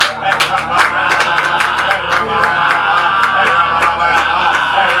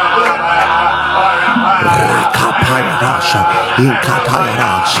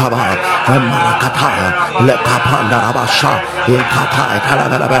Inkataya Shaba, Marakataya, Lekapanda Rabasha, Inkataya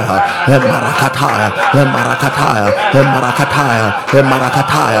Talabalaba, Marakataya, Marakataya, Marakataya,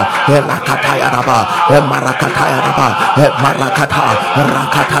 Marakataya, Lakataya Raba, Marakataya Raba, Marakata,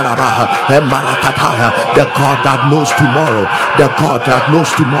 Rakataraba, Marakataya, the God that knows tomorrow, the God that knows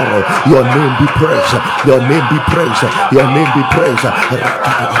tomorrow. Your name be praised, your name be praised, your name be praised.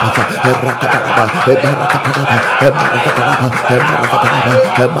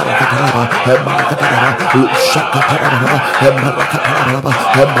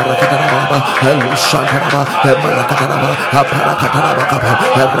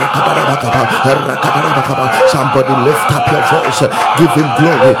 Somebody lift up your voice, give him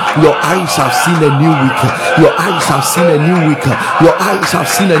glory. Your eyes have seen a new week. Your eyes have seen a new week. Your eyes have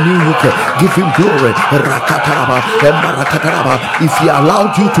seen a new week. Give him glory. If he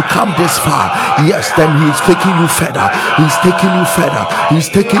allowed you to come this far, yes, then he is taking you further. He's taking you further. He's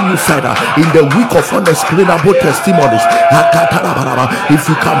taking you further in the week of unexplainable testimonies. If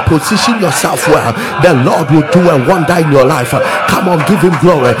you can position yourself well, the Lord will do a wonder in your life. Come on, give him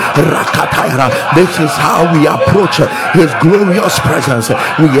glory. This is how we approach his glorious presence.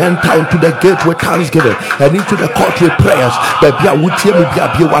 We enter into the gate with thanksgiving and into the court with prayers.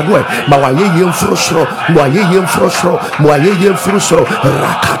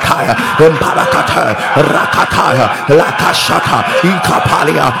 Rakataya, Emparakataya, Rakataya, Lakashata,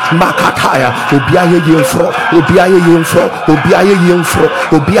 Ikapalia, Makataya, Ubiaye Yinfro, Ubiaye Yinfro, Ubiaye Yinfro,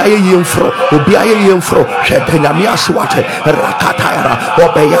 Ubiaye Yinfro, Ubiaye Yinfro, Shetenamia Swate, Rakataya,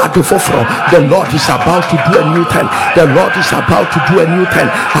 Obeyadu Fofro. The Lord is about to do a new thing. The Lord is about to do a new thing.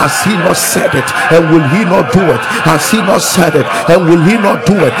 Has he not said it? And will he not do it? Has he not said it? And will he not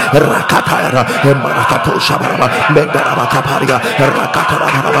do it? Rakataya, Emarakato Shabaraba, Medaraba Kaparia,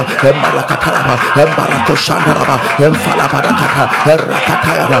 Rakataraba, Emarakataraba, Embarako Shandaraba, Emfalabarakata,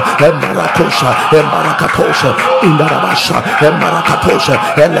 Rakatayara, Emarakosha, Emarakatosha, Indarabasha, Emarakatosha,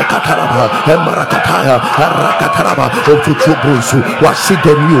 Elekataraba, Emarakataya, Rakataraba, Ofuchubusu,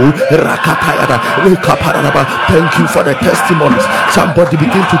 Wasidenu, Rakatayara, Rekaparaba. Thank you for the testimonies. Somebody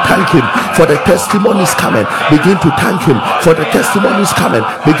begin to thank him for the testimonies coming. Begin to thank him for the testimonies coming.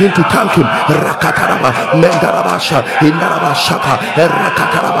 Begin to thank him. Rakataraba, Mendarabasha, Indarabashaka,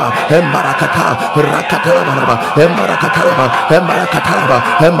 Rakataraba, Emarakata, Rakataraba, Emarakataraba, Emarakataraba,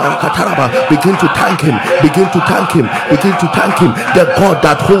 Emarakataraba. Begin to thank him. Begin to thank him. Begin to thank him. The God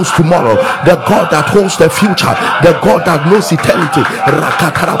that holds tomorrow, the God that holds the future, the God that knows eternity.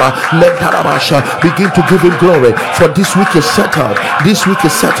 Rakataraba, Mendarabasha. Begin to give him glory. For this week is settled. This week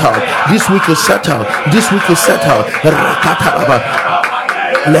is settled. This week is settled. This week is settled. Rakataraba.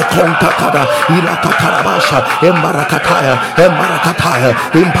 Lekontakada, Ilakatarabasha, Embarakataya, Embarakataya,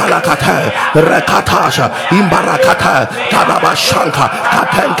 Impalakataya, Rekatasha, Imbarakataya, Tarabashanka,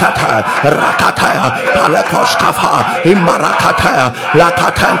 Katenkata, Rakataya, Palekoskafa, Imbarakataya,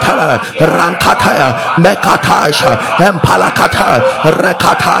 Lakatantala, Rankataya, Mekatasha, Empalakataya,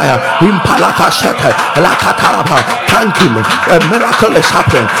 Rekataya, Impalakashete, Lakataraba. Thank him. A miracle is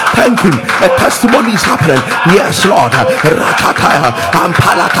happening. Thank him. A testimony is happening. Yes, Lord. Rakataya,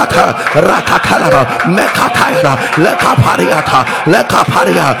 Palakata, Rakatalaba, Mekataya, Lekapariata,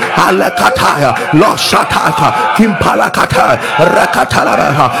 Lekaparia, Alekataya, Loshataka, Kimpalakata,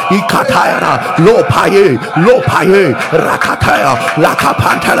 Rakatalaba, Ikataya, Lopaye, Lopaye, Rakataya,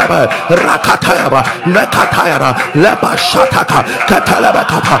 Lakapantalaba, Rakataya, Mekataya, Lepashataka,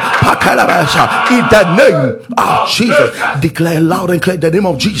 Katalabakapa, Patalabasha. In the name of Jesus, declare loud and clear the name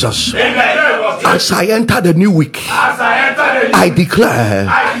of Jesus. As I enter the new week, I declare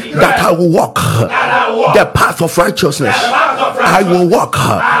that I will walk the path of righteousness. I will walk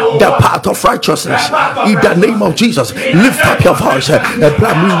the path of righteousness. In the name of Jesus, lift up your voice. What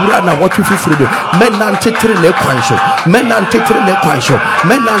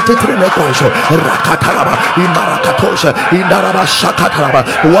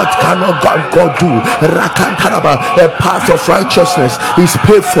cannot God do? A path of righteousness is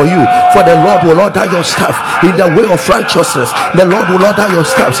paid for you. For the Lord will order your steps in the way of righteousness. The Lord will order your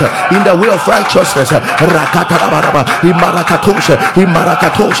steps in the way of righteousness. The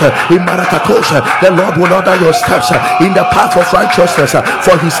Lord will order your steps in the path of righteousness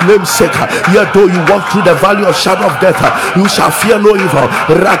for his name's sake. Yet though you walk through the valley of shadow of death, you shall fear no evil.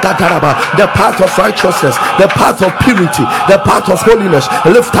 The path of righteousness, the path of purity, the path of holiness.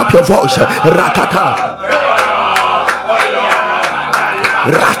 Lift up your voice.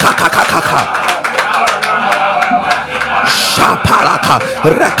 Rakakakaka. Shapalaka,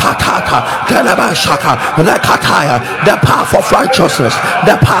 Rekatata, Kalabashaka, Rekataya, the path of righteousness,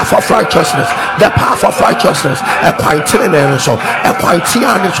 the path of righteousness, the path of righteousness, a quintianism, a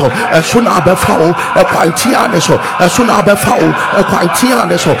quintianism, a sunabefo, a quintianism, a sunabefo, a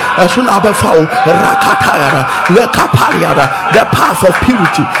quintianism, a sunabefo, Rakataya, Lekapaliada, the path of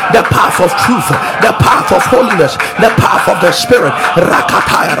purity, the path of truth, the path of holiness, the path of the spirit,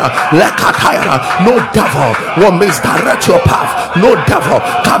 Rakataya, Lekataya. No devil will misdirect your path. No devil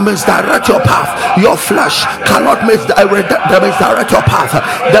can misdirect your path. Your flesh cannot misdirect your path.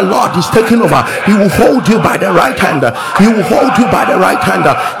 The Lord is taking over. He will hold you by the right hand. He will hold you by the right hand.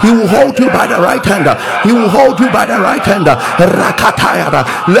 He will hold you by the right hand. He will hold you by the right hand. Rakataya,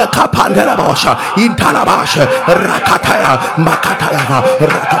 Lekapandelabosha, Intalabasha, Rakataya, Makataya,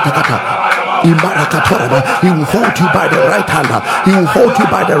 Rakatakata. He will hold you by the right hand. He will hold you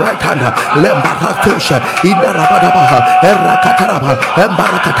by the right hand. Lembaratosha, Indarabadabaha, Erakataraba,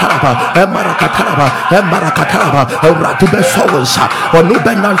 Embarakataraba, Embarakataraba, Embarakataraba, Radiba Solensa, or no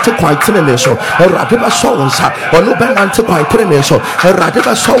Benante Quaitineso, Radiba Solensa, or no Benante Quaitineso,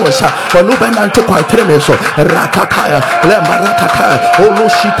 Radiba Solensa, or no Benante Quaitineso, Rakataya, Lembarakataya,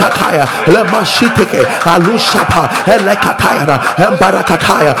 Olushitaya, Lemashiteke, Alushapa, Elekataya,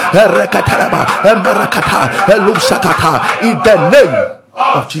 Embarakataya, Erekatara. In the name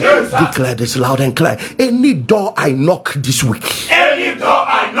of Jesus, declare this loud and clear. Any door I knock this week,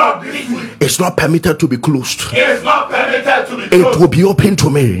 it's not permitted to be closed. It will be open to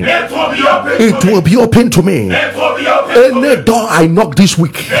me. It will be open to me. Any door I knock this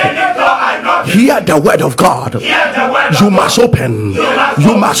week, hear the word of God. You must open.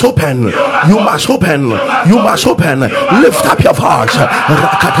 You must open. You must open. You must open. Lift up your voice.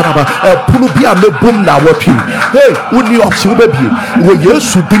 Hey,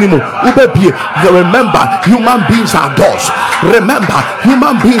 remember, human beings are doors. Remember,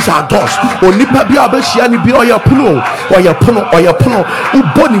 human beings are doors. Onipa bi abesiani bi oya puno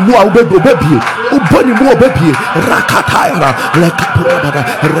uboni mu obebi uboni mu obebi rakataya lekapuraba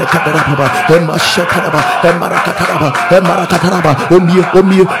rekapuraba emarakataraba omie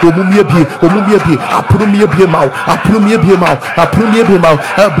omumie bi apurumie bi mau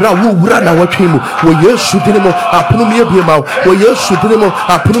bra wura na watwemu wo Yesu dinimo apurumie bi mau wo Yesu dinimo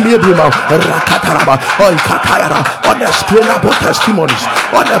apurumie bi mau rakataraba on katayara. Unexplainable testimonies,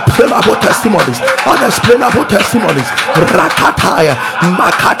 unexplainable testimonies, unexplainable testimonies. Rakataya,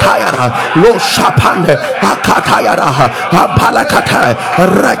 Makatayara, Lo Shapande, Akatayara, Apalakata,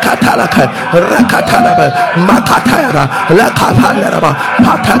 Rakatalaka, Rakatalaba, Makatayara, Lakapanaba,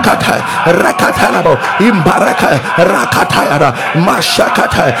 Patakata, Rakatalabo, Imbaraka, Rakatayara,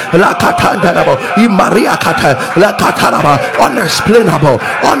 Mashakata, Lakatanabo, Imariakata, Lakatanaba. Unexplainable,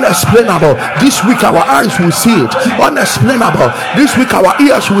 unexplainable. This week our eyes will see it. Unexplainable. This week our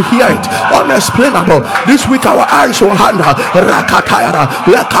ears will hear it. Unexplainable. This week our eyes will handle. Rakatayara,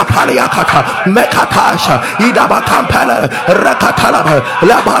 Lekapaliakata, Mekatasha, Idabakampala, Rakatalaba,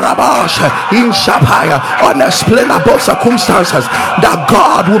 Labarabasha, Inshapaya. Unexplainable circumstances that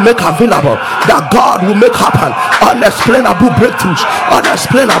God will make available, that God will make happen. Unexplainable breakthroughs.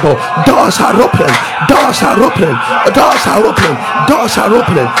 Unexplainable. Doors are open. Doors are open. Doors are open. Doors are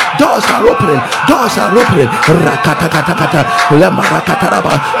open. Doors are open. Doors are open. Rakatakatakata,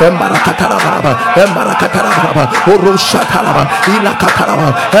 Lembarakataraba, Embarakataraba, Embarakataraba, Oroshataraba, Ilakataraba,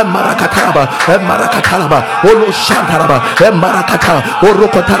 Embarakataraba, Embarakataraba, Oroshataraba, Embarakata,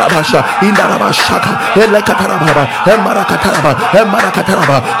 Orokotarabasha, Indarabashaka, Elekataraba, Embarakataraba,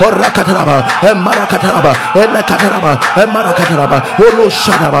 Embarakataraba, Orakataraba, Embarakataraba, Elekataraba, Embarakataraba,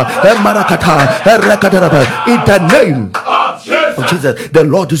 Oroshataraba, Embarakata, Erekataraba. In the name of Jesus, the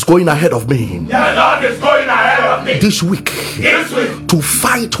Lord is going ahead of me. The Lord is going ahead of me. This week, to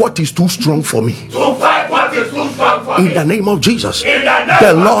fight what is too strong for me. To fight what is too strong for me. In the name of Jesus,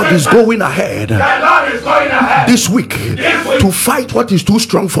 the Lord is going ahead. The Lord is going ahead. This week, to fight what is too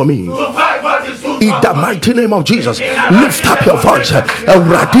strong for me. To fight what is too strong. In the mighty name of Jesus, lift up your voice.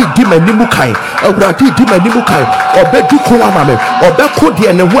 Awurade di manimukai. Awurade di manimukai. Obedu kuamame. Obeko di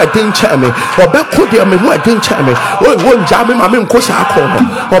ene ho eden cheme. Obeko di ene ho eden cheme. O njame mame nkosa akono.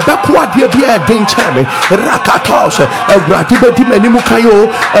 Obeko ade bi eden cheme. Rakatos. Awurade be di manimukai o.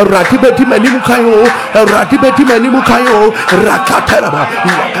 Awurade be di manimukai o. Awurade be di manimukai o. Rakataraba.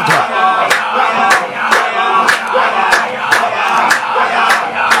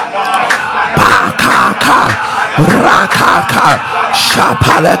 Rakata. Rakaka,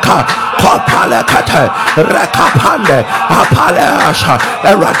 Shapaleka, Kopalekate, Rekapande, Apaleasha,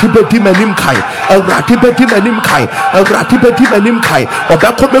 Eratibeti Menimkai, Eratibeti Menimkai, Eratibeti Menimkai,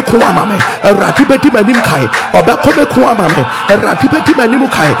 Obakobe Kuamame, Eratibeti Menimkai, Obakobe Kuamame, Eratibeti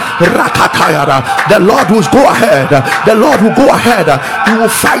Menimkai, Rakatayara. The Lord will go ahead. The Lord will go ahead. He will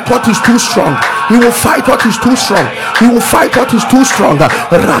fight what is too strong. He will fight what is too strong. He will fight what is too strong.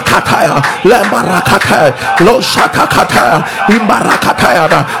 Rakataya, Lembarakataya, Lo Shatakataya, Imbarakataya,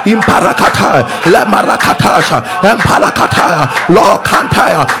 Imparakataya, Lemarakataya, Emparakataya, Lo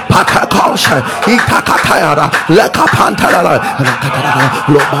Kantaya, Patakosha, Itakataya, Lekapantara,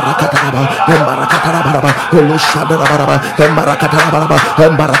 Lo Barakataba, Embarakataba, Lo Shadaraba, Embarakataba,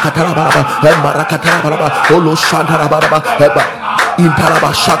 Embarakataba, Embarakataba, Lo Shadaraba,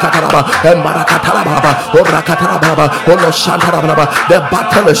 Imparaba Shakataraba, Embarakataraba, Orakataraba, Oloshantaraba. The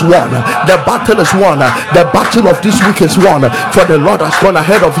battle is won. The battle is won. The battle of this week is won. For the Lord has gone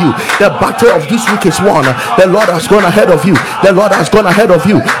ahead of you. The battle of this week is won. The Lord has gone ahead of you. The Lord has gone ahead of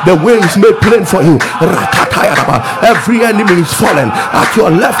you. The way is made plain for you. Rakatayaraba. Every enemy is fallen at your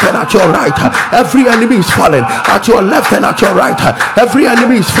left and at your right. Every enemy is fallen at your left and at your right. Every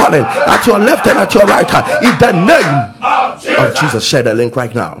enemy is fallen at your left and at your right. In the name of Jesus. Share the link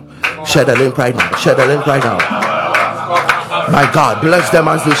right now. Share the link right now. Share the link right now. My God, bless them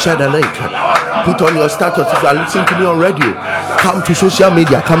as they share the link. Put on your status. If you are listening to me on radio, come to social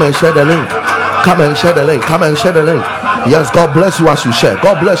media. Come and share the link. Come and share the link. Come and share the link. Yes, God bless you as you share.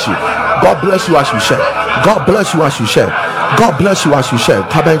 God bless you. God bless you as you share. God bless you as you share. God bless you as you share.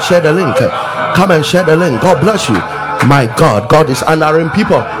 Come and share the link. Come and share the link. God bless you. My God, God is honoring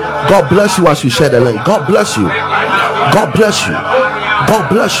people. God bless you as you share the link. God bless you. God bless you. God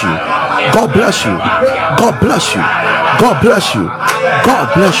bless you. God bless you. God bless you. God bless you.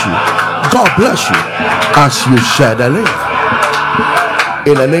 God bless you. God bless you as you share the link.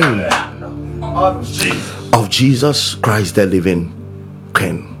 In the name of Jesus Christ, the living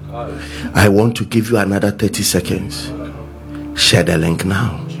King. I want to give you another 30 seconds. Share the link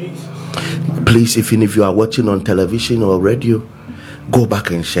now. Please, even if you are watching on television or radio, go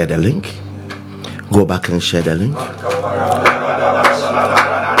back and share the link. Go back and share the link.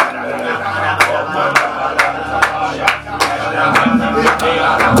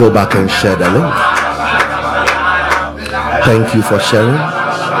 Go back and share the link. Thank you for sharing.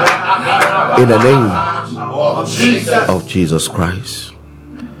 In the name of Jesus Christ.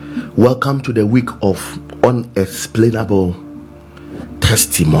 Welcome to the week of Unexplainable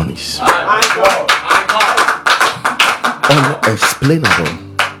Testimonies. Unexplainable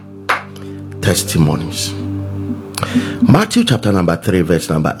Testimonies. Matthew chapter number 3 verse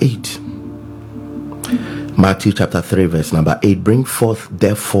number 8. Matthew chapter 3 verse number 8. Bring forth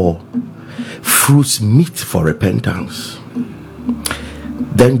therefore fruits meet for repentance.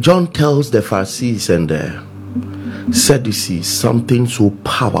 Then John tells the Pharisees and the Sadducees something so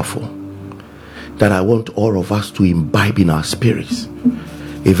powerful that I want all of us to imbibe in our spirits.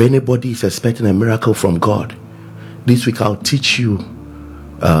 If anybody is expecting a miracle from God, this week I'll teach you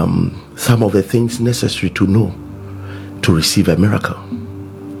some of the things necessary to know to receive a miracle.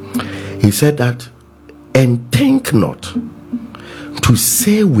 He said that, and think not to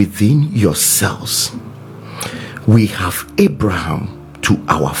say within yourselves, we have Abraham to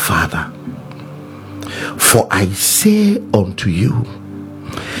our father. For I say unto you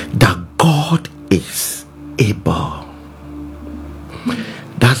that God is able.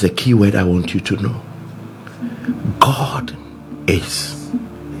 That's the key word I want you to know. God is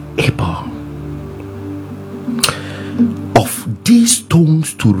able of these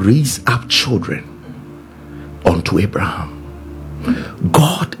stones to raise up children unto Abraham.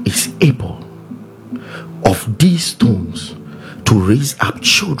 God is able of these stones to raise up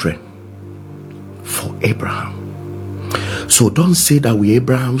children for Abraham. So don't say that we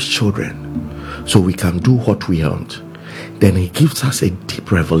Abraham's children so we can do what we want. Then he gives us a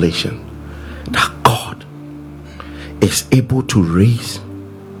deep revelation that God is able to raise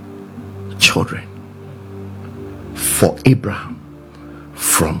children for Abraham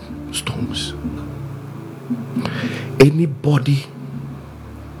from stones. Anybody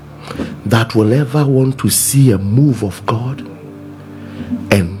that will ever want to see a move of God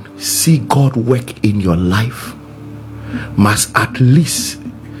and see God work in your life must at least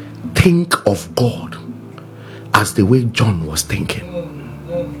think of God as the way John was thinking.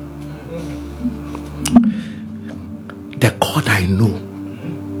 The God I know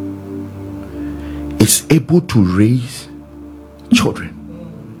is able to raise children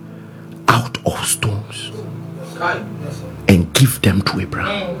out of stones and give them to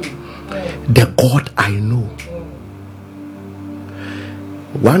Abraham. The God I know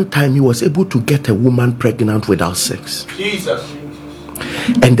One time he was able to get a woman pregnant without sex. Jesus.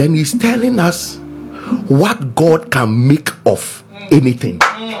 And then he's telling us what God can make of anything.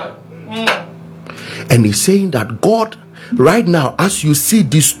 And he's saying that God, right now, as you see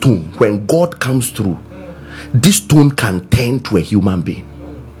this stone, when God comes through, this stone can turn to a human being.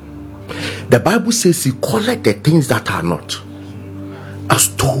 The Bible says he called the things that are not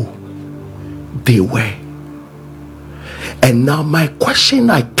as though they were. And now my question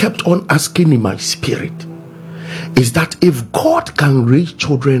I kept on asking in my spirit is that if God can raise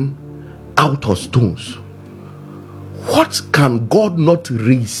children out of stones, what can God not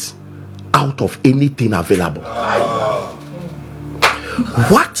raise out of anything available?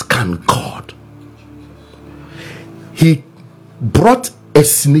 What can God? He brought a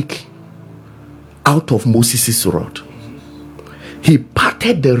snake out of Moses' rod. He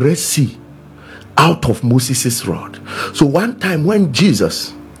parted the Red Sea out of Moses' rod. So one time when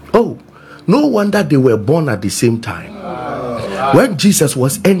Jesus, no wonder they were born at the same time. When Jesus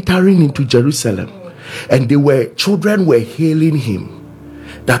was entering into Jerusalem, and children were hailing him,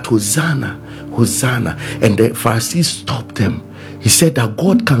 that Hosanna, Hosanna, and the Pharisees stopped them. He said that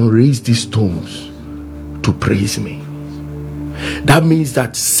God can raise these stones to praise me. That means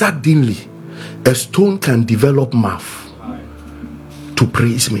that suddenly a stone can develop mouth to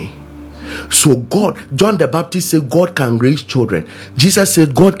praise me. So God, John the Baptist said God can raise children. Jesus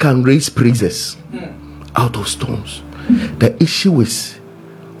said God can raise praises out of stones. The issue is,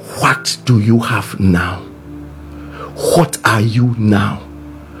 what do you have now? What are you now?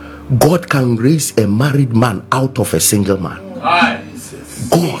 God can raise a married man out of a single man.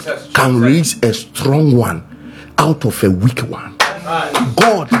 God can raise a strong one out of a weak one.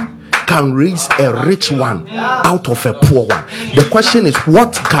 God can raise a rich one out of a poor one. The question is,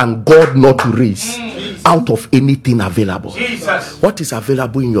 what can God not raise out of anything available? What is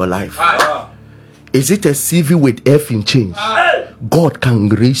available in your life? Is it a CV with F in change? God can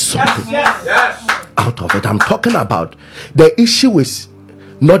raise something out of it. I'm talking about, the issue is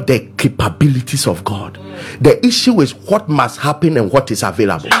not the capabilities of God. The issue is what must happen and what is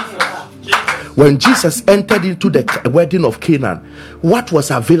available. When Jesus entered into the wedding of Canaan, what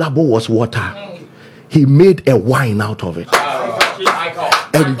was available was water. He made a wine out of it.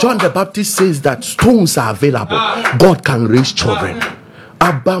 And John the Baptist says that stones are available. God can raise children.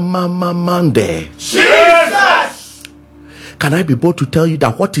 Abamamamande. Jesus! Can I be bold to tell you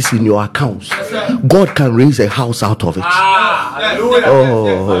that what is in your accounts, God can raise a house out of it?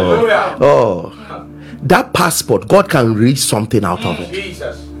 That passport, God can raise something out of it.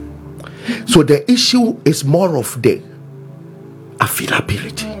 Jesus. So the issue is more of the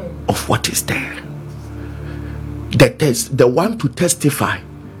availability of what is there. The one to testify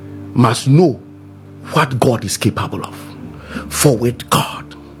must know what God is capable of. For with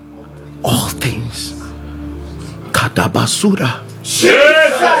God, all things. Kadabasura.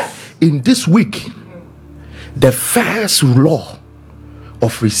 Jesus! In this week, the first law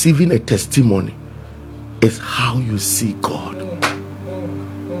of receiving a testimony is how you see God.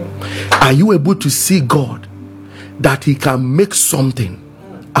 Are you able to see God, that He can make something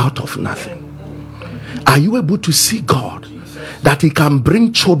out of nothing? Are you able to see God, that He can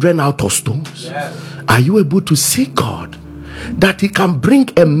bring children out of stones? Are you able to see God, that He can bring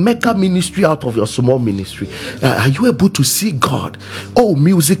a mega ministry out of your small ministry? Are you able to see God? Oh,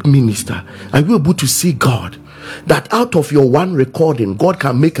 music minister, are you able to see God, that out of your one recording, God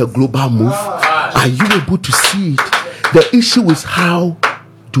can make a global move? Are you able to see it? The issue is, how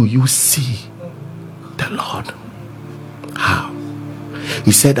do you see the Lord? How?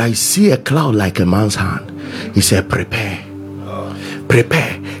 He said, I see a cloud like a man's hand. He said, prepare.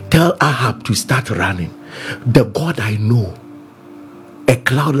 Prepare. Tell Ahab to start running. The God I know, a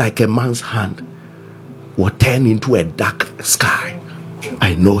cloud like a man's hand will turn into a dark sky.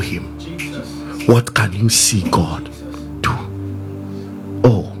 I know Him. What can you see God do?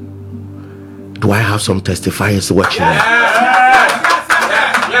 Oh, do I have some testifiers watching me?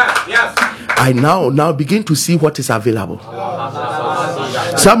 Yes. I now begin to see what is available.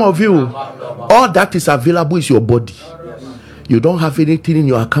 Some of you, all that is available is your body. You don't have anything in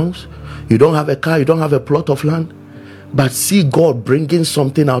your accounts. You don't have a car. You don't have a plot of land. But see God bringing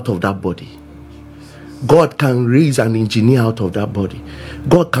something out of that body. God can raise an engineer out of that body.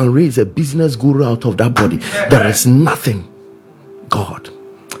 God can raise a business guru out of that body. There is nothing God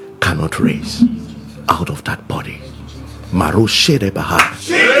cannot raise out of that body.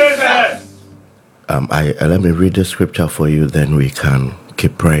 Jesus! Let me read the scripture for you, then we can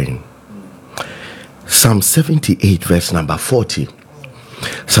keep praying. Psalm 78 verse number 40.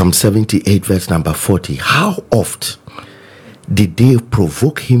 Psalm 78 verse number 40. How oft did they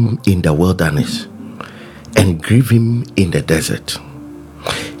provoke him in the wilderness and grieve him in the desert.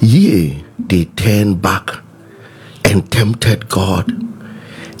 Yea, they turned back and tempted God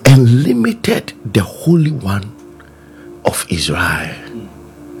and limited the Holy One of Israel.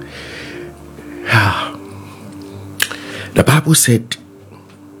 The Bible said,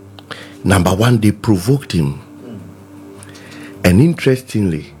 number one, they provoked him. And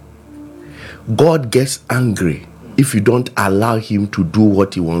interestingly, God gets angry if you don't allow him to do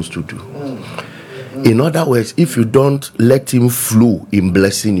what he wants to do. In other words, if you don't let him flow in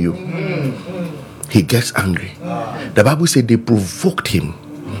blessing you, he gets angry. The Bible said they provoked him,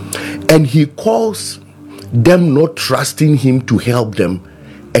 and he calls them not trusting him to help them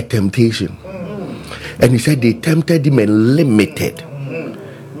a temptation. And he said they tempted him and limited.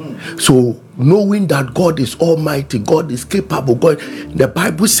 So knowing that God is almighty, God is capable, God, the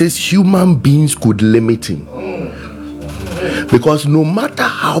Bible says human beings could limit him. Because no matter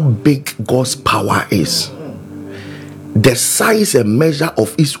how big God's power is, the size and measure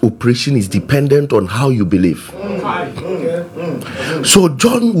of its operation is dependent on how you believe. So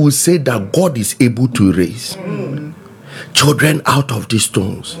John will say that God is able to raise children out of these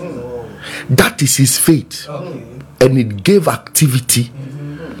stones. That is his faith. And it gave activity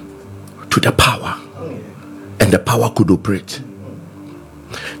to the power. And the power could operate.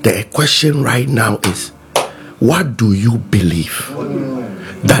 The question right now is, what do you believe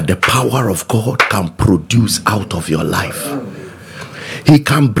that the power of God can produce out of your life? He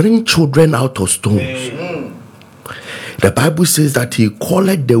can bring children out of stones. The Bible says that he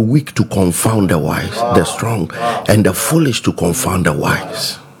called the weak to confound the wise, the strong, and the foolish to confound the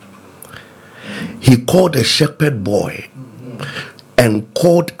wise. He called a shepherd boy and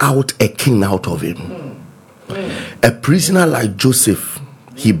called out a king out of him. A prisoner like Joseph,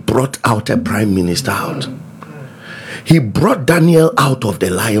 he brought out a prime minister out. He brought Daniel out of the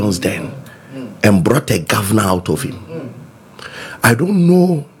lion's den and brought a governor out of him. I don't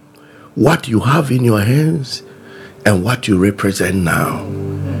know what you have in your hands and what you represent now.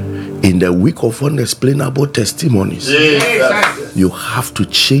 In the week of unexplainable testimonies, you have to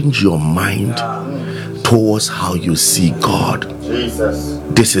change your mind towards how you see God.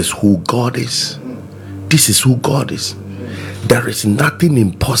 This is who God is. This is who God is. There is nothing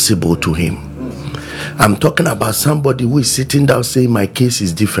impossible to him. I'm talking about somebody who is sitting down saying, my case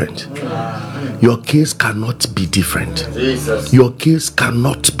is different. Your case cannot be different. Your case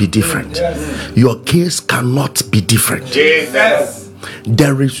cannot be different. Your case cannot be different.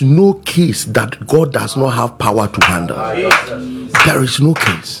 There is no case that God does not have power to handle. There is no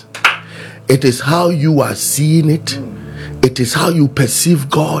case. It is how you are seeing it. It is how you perceive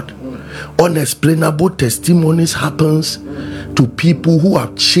God. Unexplainable testimonies happens to people who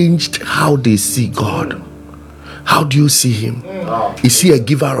have changed how they see God. How do you see him? Is he a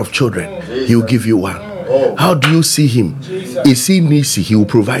giver of children? He will give you one. How do you see him? Is he Nisi? He will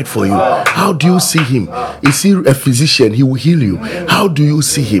provide for you. How do you see him? Is he a physician? He will heal you. How do you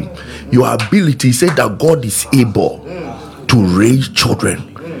see him? Your ability, he said that God is able to raise children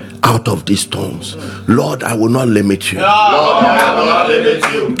out of these stones. Lord, I will not limit you. Lord, I will not limit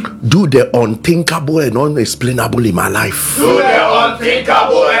you. Do the unthinkable and unexplainable in my life. Do the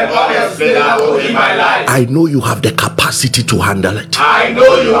unthinkable and unexplainable in my life. I know you have the capacity to handle it. I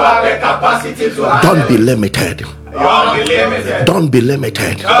know you have the capacity to handle it. Don't be limited. Don't be limited. Don't be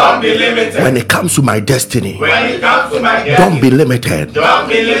limited. Don't be limited. When it comes to my destiny, When it comes to my destiny, don't be limited. don't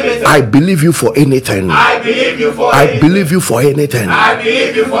be limited. I believe you for anything. I believe you for I anything. believe you for anything. I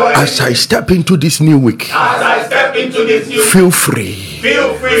believe you for anything. As I step into this new week, As I step into this new, feel free.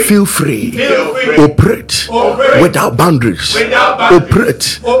 feel free. Feel free. Feel free. Operate Operate. without boundaries. Without boundaries.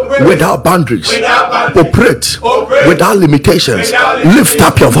 Operate Operate. without boundaries. Without boundaries. Operate Operate. without limitations. Without Lift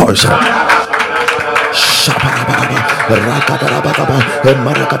up your voice.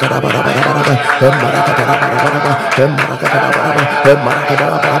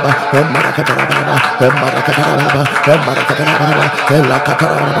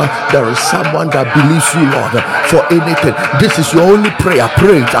 There is someone that believes you, Lord, for anything. This is your only prayer.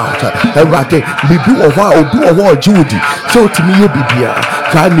 Pray it out. So to me,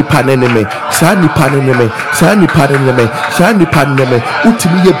 Sani paneneme, Sani paneneme, Sani paneneme, Sani paneneme,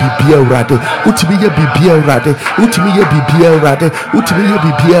 Utimiye bibia rade, Utimiye bibia rade, Utimiye ye bibia rade, utimi ye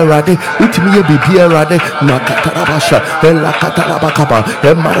bibia rade, utimi ye bibia rade, makatarabasha, ela katarabakaba,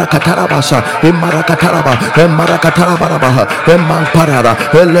 emarakatarabasha, emarakataraba, emarakatarabarabaha, emanparara,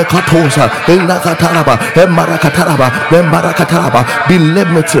 elekatosa, elakataraba, emarakataraba, emarakataraba. Be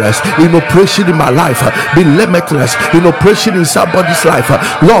limitless in operation in my life, be limitless in operation in somebody's life.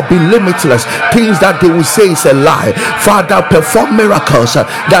 Lord, be limitless. Things that they will say is a lie, Father, perform miracles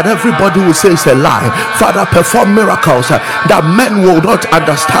that everybody will say is a lie. Father, perform miracles that men will not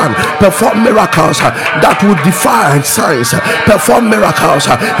understand. Perform miracles that will defy science. Perform miracles.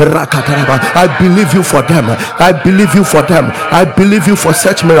 I believe you for them. I believe you for them. I believe you for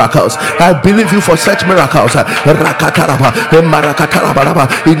such miracles. I believe you for such miracles.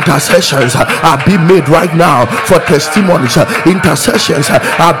 Intercessions are being made right now for testimonies. Intercessions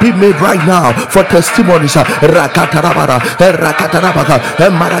are being made right now for testimonies. Rakatarabara, Rakatarabaka,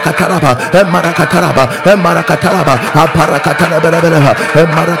 Marakataraba, Marakataraba, Marakataraba, Aparakatarabara,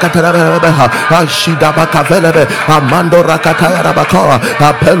 Marakatarabara, Ashidabaka Velebe, Amando Rakatayarabakoa,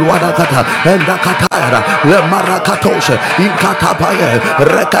 Apelwadakata, and Rakatayara, Marakatosha, Inkatapaya,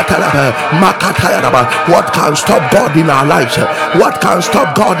 Rekataraba, Makatayaraba. What can stop God in our lives? What can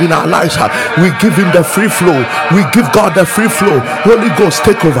stop God in our lives? We give him the free flow. We give God the free flow. Holy Ghost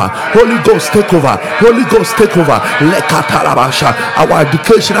take over. Holy Ghost take over. Holy Ghost take over. Lekatarabasha. Our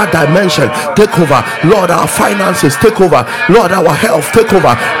educational dimension take over. Lord, our finances take over. Lord, our health take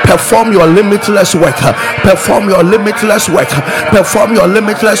over. Perform your limitless work. Perform your limitless work. Perform your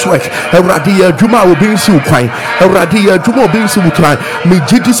limitless work. Radia Juma will be in Sukai. Radia Juma will be in Sukai. Me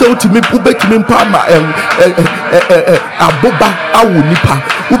jiti ultimate ubet mimpama aboba awunipa.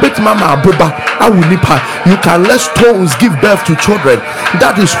 Ubet mama aboba awunipa. You can let stones give birth to children.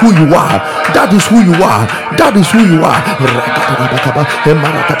 That is who you are. That is who you are. That is who you are.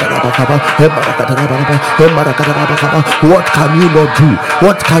 What can you not do?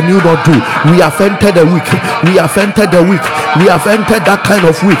 What can you not do? We have entered the week. We have entered the week. We have entered that kind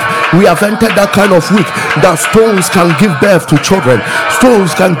of week. We have entered that kind of week that stones can give birth to children.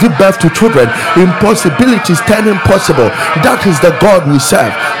 Stones can give birth to children. Impossibilities turn impossible. That is the God we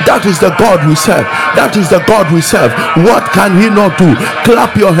serve. That is the God we serve. That is the God we serve. What can he not do?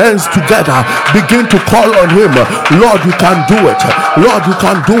 Clap your hands together. Begin to call on him. Lord, you can do it. Lord, you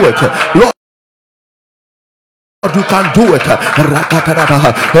can do it. Lord, you can do it.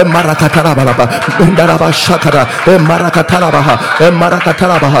 Rakatarabaha, Marakatarabaha, Endaraba Shakara, Marakatarabaha,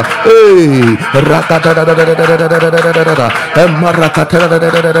 Marakatarabaha, Rakatarabaha,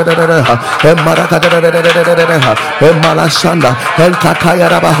 Marakatarabaha, Marakatarabaha, Malashanda,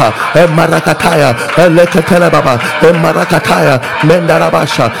 Katayarabaha, Marakataya, Lekatarabaha, Marakataya,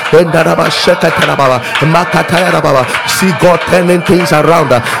 Mendarabasha, Endarabashakatarabaha, Makatayarabaha. See God turning things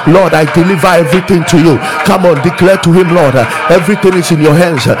around. Lord, I deliver everything to you. Come on, declare to him, Lord, everything is in your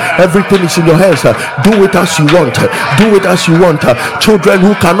hands. Everything is in your hands. Do it as you want. Do it as you want. Children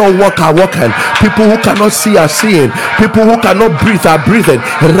who cannot walk are walking. People who cannot see are seeing. People who cannot breathe are breathing.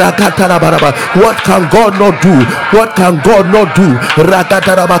 What can God not do? What can God not do?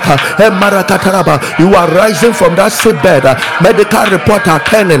 You are rising from that sick bed. Medical report are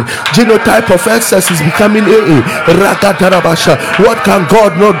turning. Genotype of excess is becoming AA. What can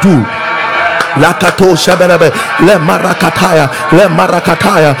God not do? Lakato Shabarabe, Le Marakataya, Le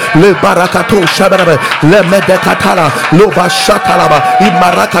Marakataya, Le Barakato Shabarabe, Le Medekatala, Loba Shatalaba,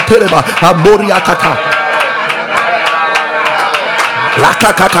 Imarakatereba, Amoriakata.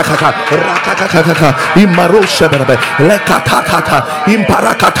 Lakakakaka, rakakakaka, imaroshaberbe, lekatatata,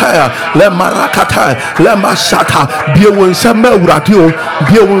 imparakataya, le marakataya, le masata, biowunsame radio,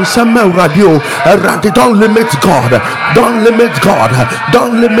 biowunsame radio, don't limit God, don't limit God,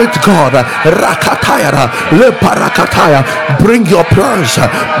 don't limit God, rakataya, le parakataya, bring your plans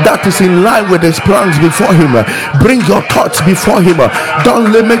that is in line with his plans before him, bring your thoughts before him,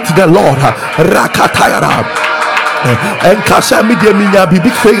 don't limit the Lord, rakataya. And Casa Media Mina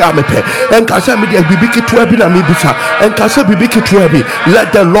Bibi Amepe, and Casa Media Bibiki Twebi Namibisa, and Casa Bibiki Twebi.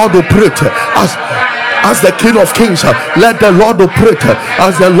 Let the Lord operate as the King of Kings. Let the Lord operate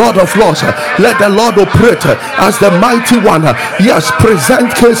as the Lord of Lords. Let the Lord operate as the mighty one. Yes,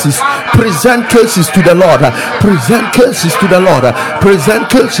 present cases to the Lord. Present cases to the Lord. Present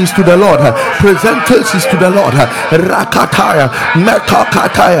cases to the Lord. Present cases to the Lord. Rakataya,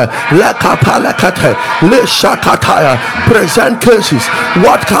 Metakataya, Lekapalakate, Leshakataya. Present cases.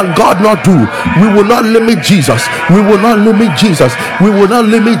 What can God not do? We will not limit Jesus. We will not limit Jesus. We will not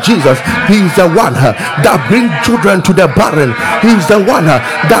limit Jesus. He is the one that bring children to the barren. He is the one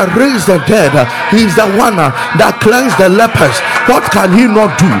that raised the dead. He is the one that cleansed the lepers. What can he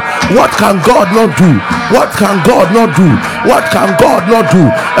not do? What can God not do? What can God not do? What can God not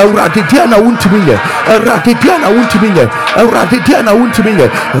do? Eradidiana Wuntiminye, Eradidiana Wuntiminye, Eradidiana Wuntiminye,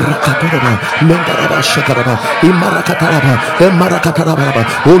 Rakataraba, Mendaraba Shakaraba, Imarakataraba, Emarakataraba,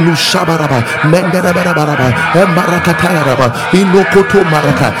 Olushabaraba, Mendarabaraba, Emarakataraba, Inokoto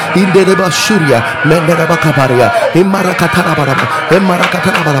Maraka, Indereba Syria, Mendaraba Kabaria, Imarakataraba,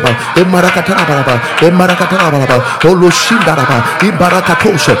 Emarakataraba, Emarakataraba, Emarakataraba, Olushindaraba,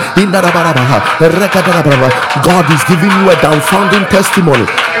 Ibarakatosha, Indarabaraba, God is giving you a downfounding testimony.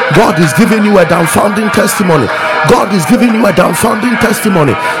 God is giving you a downfounding testimony. God is giving you a downfounding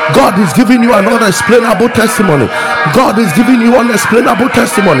testimony. God is giving you an unexplainable testimony. God is giving you unexplainable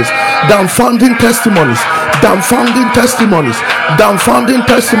testimonies. Downfounding testimonies. Downfounding testimonies. Downfounding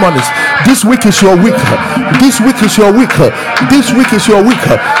testimonies. This week is your week. This week is your week. This week is your week.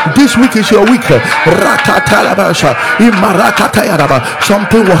 This week is your week.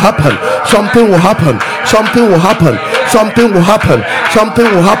 Something will happen. Something will happen. Something will happen. Something will happen. Something will happen.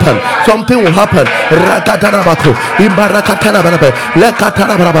 Something will happen.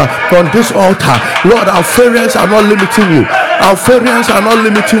 On this altar, Lord, our failures are not limiting you. Our failures are not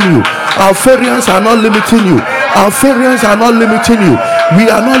limiting you. Our failures are not limiting you. Our failures are not limiting you. We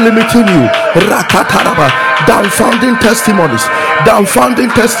are not limiting you. Downfounding testimonies. Downfounding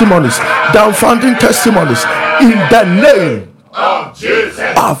testimonies. Downfounding testimonies. In the name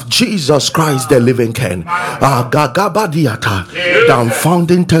of Jesus Christ, the living King.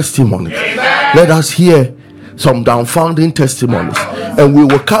 Downfounding testimonies. Let us hear some downfounding testimonies, and we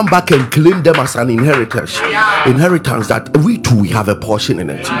will come back and claim them as an inheritance that we too have a portion in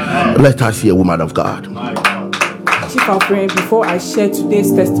it. Let us hear, woman of God. Chief of Prayer, before I share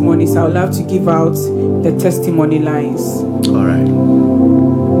today's testimonies, I would love to give out the testimony lines. All right.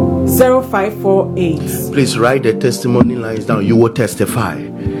 0548. Please write the testimony lines down. You will testify.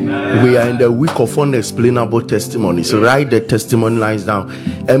 We are in the week of unexplainable testimonies. Write the testimony lines down,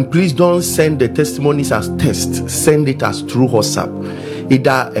 and please don't send the testimonies as text. Send it as through WhatsApp,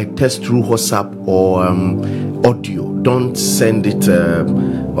 either a text through WhatsApp or audio. Don't send it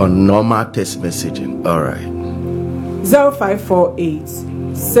on normal text messaging. All right. 0548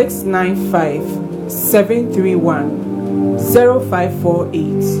 695 731.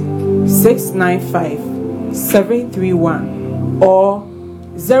 0548 695 731 or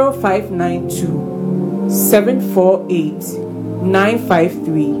 0592 748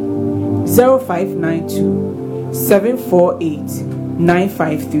 953. 0592 748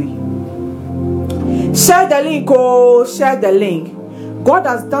 953. Share the link, oh, share the link. God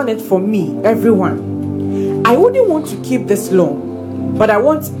has done it for me, everyone. I wouldn't want to keep this long, but I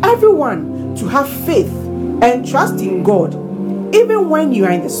want everyone to have faith and trust in God, even when you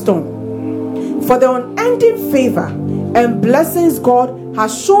are in the storm. For the unending favor and blessings God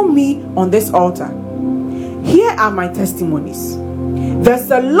has shown me on this altar. Here are my testimonies. There's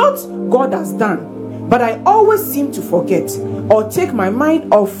a lot God has done, but I always seem to forget or take my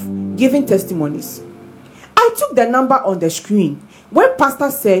mind off giving testimonies. I took the number on the screen when Pastor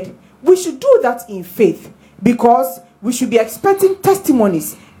said we should do that in faith because we should be expecting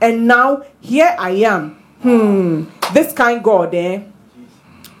testimonies, and now here I am. This kind God, eh?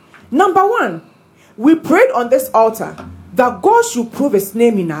 Number one, we prayed on this altar that God should prove his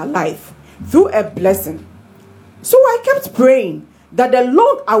name in our life through a blessing. So I kept praying that the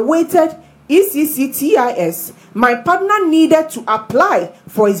long-awaited ECCTIS my partner needed to apply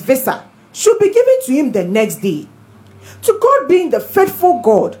for his visa should be given to him the next day. To God being the faithful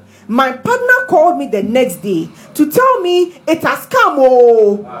God, my partner called me the next day to tell me it has come.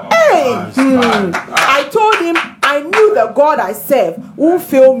 I told him I knew the God I serve won't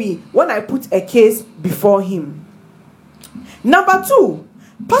fail me when I put a case before him. Number two,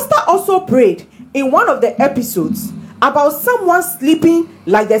 Pastor also prayed in one of the episodes about someone sleeping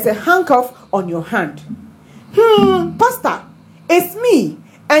like there's a handcuff on your hand. Pastor, it's me,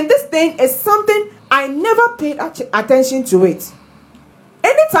 and this thing is something I never paid attention to it.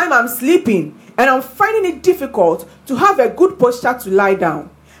 Anytime I'm sleeping and I'm finding it difficult to have a good posture to lie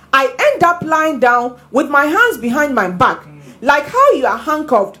down, I end up lying down with my hands behind my back, like how you are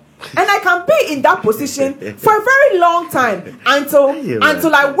handcuffed, and I can be in that position for a very long time until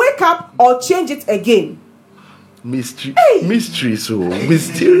I wake up or change it again. Mystery, so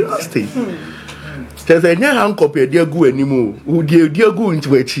mysterious thing. There's a handcuff here, dear go anymore. Who dear go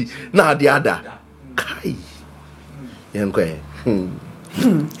into a chi now the other.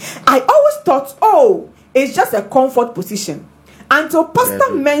 I always thought, it's just a comfort position. Until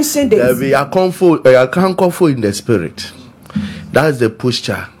Pastor mentioned it. There be a comfort in the spirit. That's the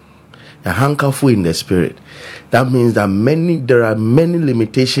posture. a handkerchief in the spirit, that means that there are many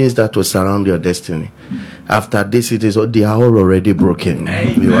limitations that will surround your destiny. After this, they are all already broken.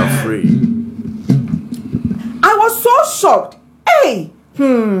 Amen. You are free. I was so shocked.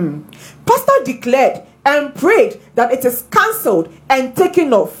 Pastor declared and prayed that it is cancelled and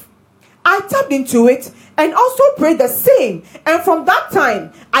taken off. I tapped into it and also prayed the same. And from that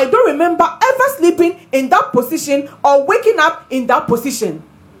time, I don't remember ever sleeping in that position or waking up in that position.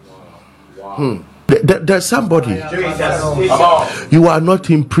 Wow. There's somebody. You are not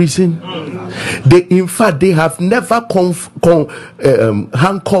in prison. In fact, they have never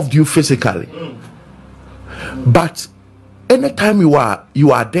handcuffed you physically. But anytime you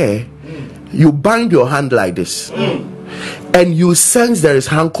are there, you bind your hand like this, and you sense there is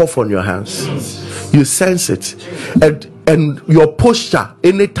handcuff on your hands. You sense it, and your posture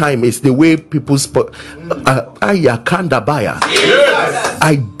anytime is the way people I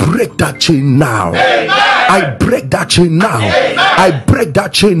break that chain now. I break that chain now. I break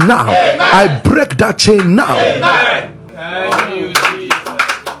that chain now. I break that chain now.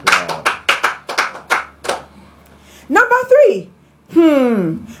 Number 3,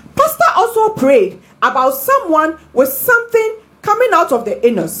 Pastor also prayed about someone with something coming out of the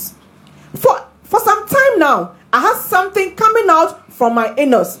anus. For some time now, I have something coming out from my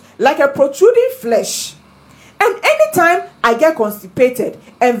anus like a protruding flesh. And anytime I get constipated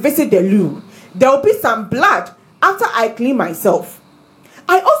and visit the loo, there will be some blood after I clean myself.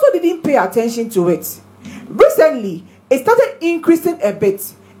 I also didn't pay attention to it. Recently, it started increasing a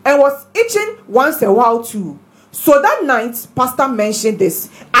bit and was itching once a while too. So that night, Pastor mentioned this.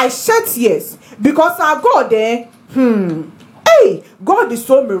 I shed tears because our God there, God is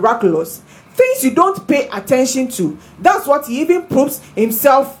so miraculous. Things you don't pay attention to, that's what he even proves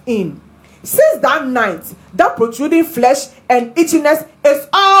himself in. Since that night, that protruding flesh and itchiness is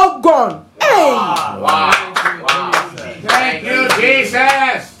all gone. Wow. Thank you,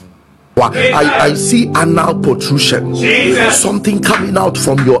 Jesus. I see anal protrusion. Jesus. Something coming out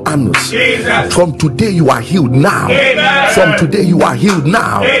from your anus. Jesus. From today you are healed now. Amen. From today you are healed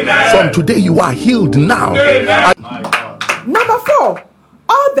now. Amen. From today you are healed now. Number 4,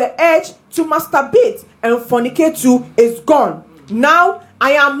 all the urge to masturbate and fornicate too is gone. Now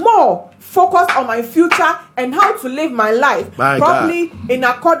I am more focused on my future and how to live my life properly in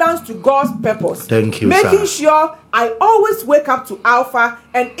accordance to God's purpose. Thank you, making sir. sure I always wake up to Alpha,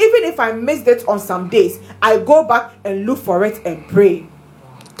 and even if I missed it on some days, I go back and look for it and pray.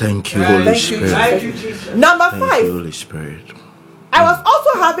 Thank you, Holy Spirit. Thank you, Jesus. Number Thank 5, you, Holy Spirit. I was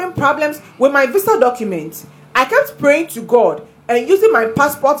also having problems with my visa documents. I kept praying to God and using my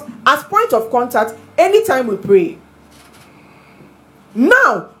passport as point of contact anytime we pray.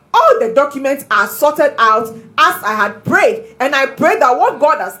 Now, all the documents are sorted out as I had prayed, and I pray that what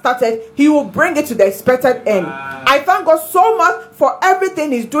God has started, he will bring it to the expected end. I thank God so much for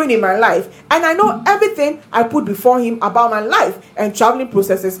everything he's doing in my life, and I know everything I put before him about my life and traveling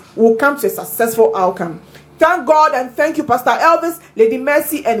processes will come to a successful outcome. Thank God and thank you, Pastor Elvis, Lady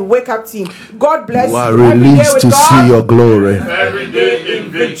Mercy, and Wake Up Team. God bless you. You are released to see your glory. Every day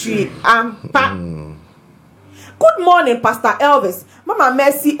in victory. Good morning, Pastor Elvis, Mama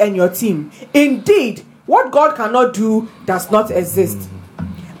Mercy, and your team. Indeed, what God cannot do does not exist.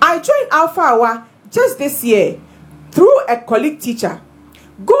 I joined Alpha Hour just this year through a colleague teacher.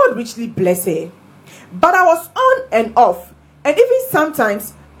 God richly bless her. But I was on and off, and even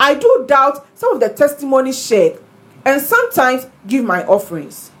sometimes I do doubt some of the testimonies shared, and sometimes give my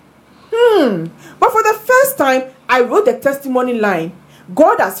offerings. But for the first time, I wrote the testimony line.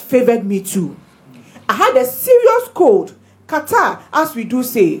 God has favored me too. I had a serious cold, catarrh, as we do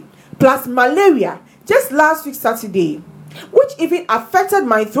say, plus malaria just last week Saturday, which even affected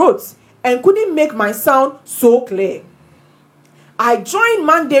my throat and couldn't make my sound so clear. I joined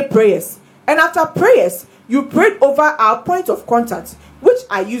Monday prayers, and after prayers, you prayed over our point of contact, which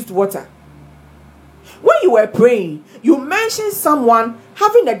I used water. When you were praying, you mentioned someone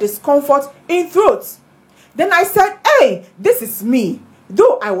having a discomfort in throat. Then I said, hey, this is me,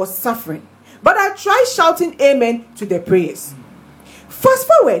 though I was suffering. But I tried shouting amen to the prayers. Fast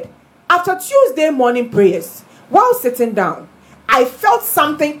forward, after Tuesday morning prayers, while sitting down, I felt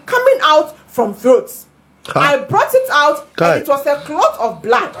something coming out from throats. I brought it out and it was a clot of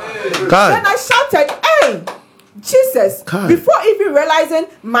blood. Then I shouted, hey, Jesus, before even realizing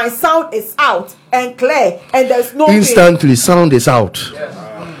my sound is out and clear and there's no instantly pain. Sound is out.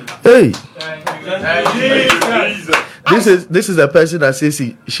 Hey. This is a person that says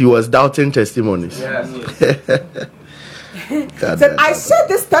she was doubting testimonies. Said, I shared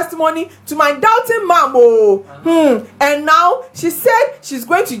this testimony to my doubting mom. And now she said she's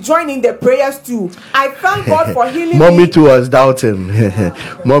going to join in the prayers too. I thank God for healing Mommy me. too was doubting.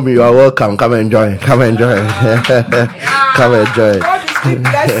 Mommy, you are welcome. Come and join. Come and join. Come and join. God richly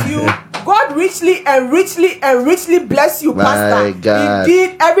bless you. God richly and richly and richly bless you, Pastor. God.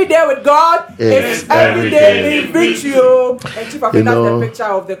 Indeed, every day with God is every day in victory. And Chief, I think that's the picture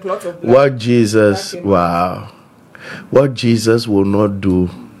of the cloth of blood. What Jesus, wow. What Jesus will not do,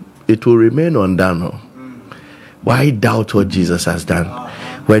 it will remain undone. Why doubt what Jesus has done?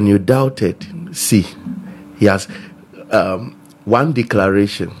 When you doubt it, see, he has one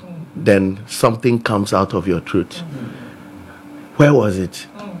declaration, then something comes out of your truth. Where was it?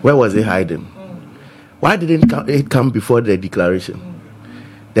 Where was it hiding? Why didn't it come before the declaration?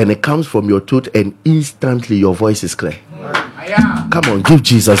 Then it comes from your truth, and instantly your voice is clear. Come on, give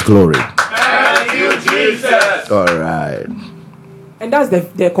Jesus glory. Thank you, Jesus. All right. And that's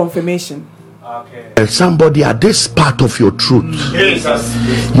the confirmation. Okay. And somebody at this part of your truth, Jesus.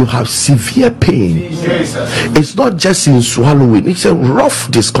 you have severe pain. Jesus. It's not just in swallowing, it's a rough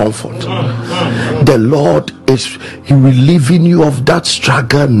discomfort. The Lord is relieving you of that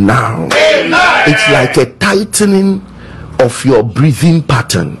struggle now. Amen. It's like a tightening of your breathing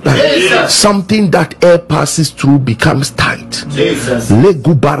pattern. Like something that air passes through becomes tight. Jesus.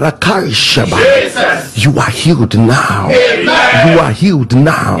 Legubarakai Sheba. Jesus. You are healed now. Amen. You are healed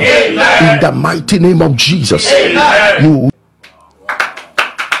now. Amen. In the mighty name of Jesus. Amen. You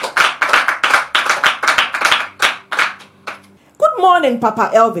Good morning, Papa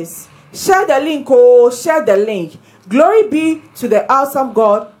Elvis. Share the link, oh, share the link. Glory be to the awesome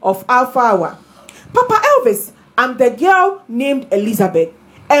God of Alpha Hour. Papa Elvis, I'm the girl named Elizabeth,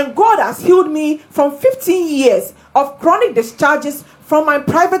 and God has healed me from 15 years of chronic discharges from my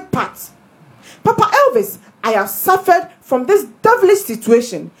private parts. Papa Elvis, I have suffered from this devilish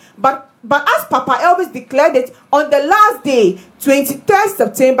situation, but as Papa Elvis declared it on the last day, 23rd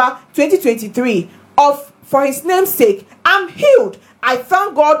September 2023, for his name's sake, I'm healed. I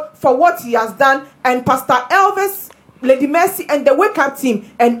thank God for what he has done, and Pastor Elvis, Lady Mercy, and the Wake Up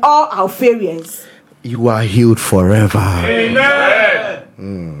team, and all our variants. You are healed forever. Amen.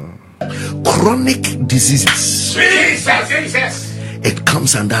 Chronic diseases, Jesus. Jesus. it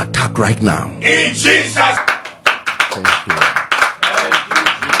comes under attack right now. In Jesus. Thank you.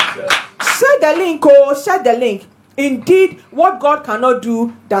 Share the link, oh, share the link. Indeed, what God cannot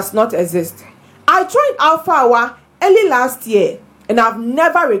do does not exist. I joined Alpha Hour early last year, and I've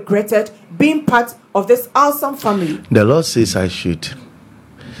never regretted being part of this awesome family. The Lord says I should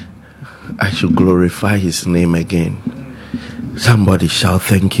glorify his name again. Somebody shout,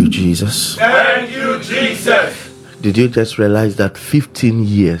 thank you, Jesus. Thank you, Jesus. Did you just realize that 15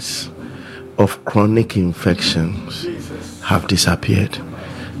 years of chronic infections have disappeared?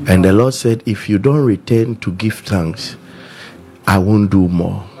 And the Lord said, if you don't return to give thanks, I won't do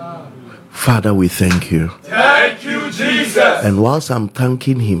more. Father, we thank you. Thank you, Jesus. And whilst I'm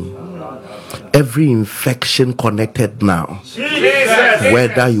thanking him, every infection connected now, Jesus.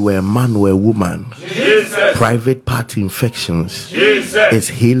 whether you were a man or a woman, Jesus. private part infections, Jesus. is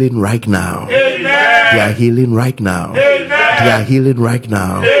healing right now. Amen. They are healing right now. Amen. They are healing right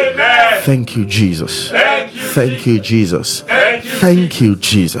now. Amen. Thank you, Jesus. Thank you. Thank you, Jesus. Thank you. Thank you,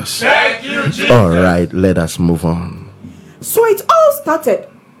 Jesus. Thank you, Jesus. All right, let us move on. So it all started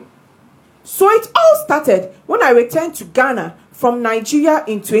when I returned to Ghana from Nigeria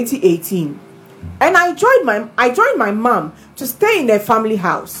in 2018. And I joined my mom to stay in their family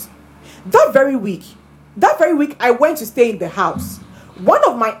house. That very week, I went to stay in the house. One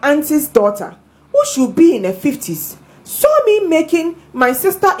of my auntie's daughter, who should be in her 50s, saw me making my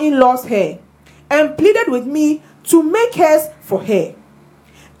sister-in-law's hair and pleaded with me to make hairs for her.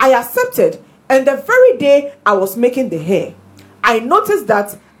 I accepted, and the very day I was making the hair, I noticed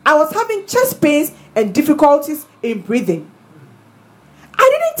that I was having chest pains and difficulties in breathing. I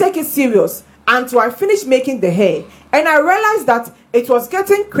didn't take it serious until I finished making the hair, and I realized that it was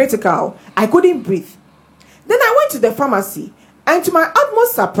getting critical. I couldn't breathe. Then I went to the pharmacy, and to my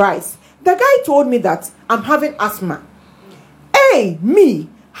utmost surprise, the guy told me that I'm having asthma. Hey, me,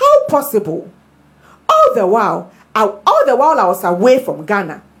 how possible? All the while I was away from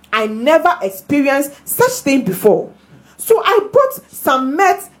Ghana, I never experienced such thing before. So I bought some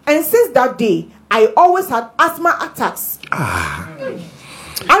meds, and since that day, I always had asthma attacks.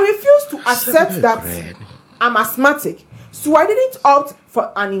 I refused to accept that I'm asthmatic, so I didn't opt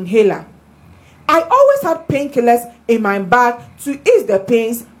for an inhaler. I always had painkillers in my bag to ease the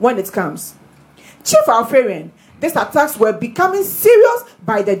pains when it comes. Chief Alfarian, these attacks were becoming serious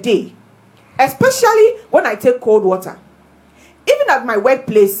by the day, especially when I take cold water. Even at my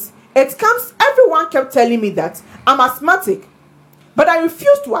workplace, everyone kept telling me that I'm asthmatic, but I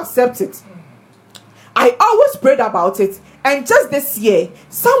refused to accept it. I always prayed about it, and just this year,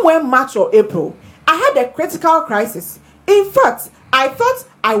 somewhere March or April, I had a critical crisis. In fact, I thought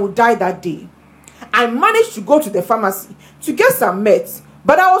I would die that day. I managed to go to the pharmacy to get some meds,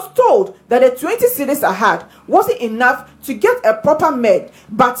 but I was told that the 20 cedis I had wasn't enough to get a proper med,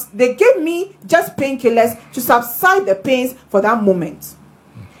 but they gave me just painkillers to subside the pains for that moment.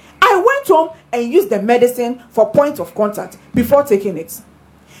 I went home and used the medicine for point of contact before taking it.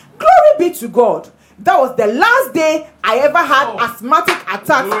 Glory be to God. That was the last day I ever had asthmatic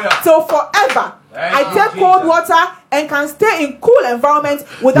attacks till forever. I take cold water and can stay in cool environments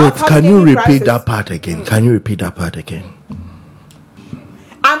without having Can you any repeat crisis. that part again? Can you repeat that part again?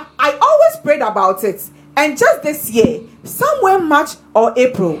 I always prayed about it, and just this year, somewhere March or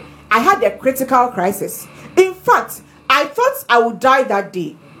April, I had a critical crisis. In fact, I thought I would die that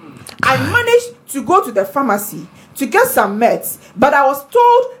day. I managed to go to the pharmacy to get some meds, but I was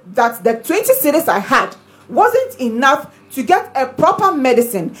told that the 20 cedis I had wasn't enough to get a proper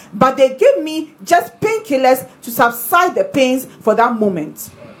medicine, but they gave me just painkillers to subside the pains for that moment.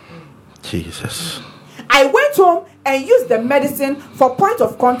 Jesus. I went home and used the medicine for point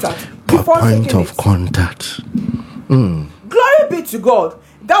of contact before Point taking of it. contact. Glory be to God.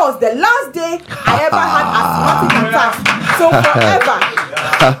 That was the last day I ever had asthmatic attacks. So forever,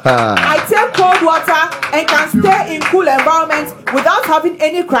 I take cold water and can stay in cool environments without having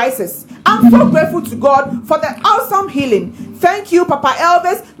any crisis. I'm so grateful to God for the awesome healing. Thank you, Papa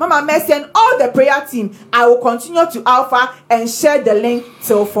Elvis, Mama Mercy, and all the prayer team. I will continue to Alpha and share the link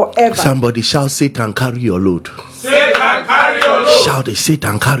till forever. Somebody shout, Satan, carry your load. Satan, carry your load. Shout it,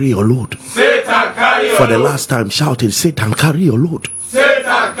 Satan, carry your load. Satan, carry your For the load. last time, shout it, Satan, carry your load.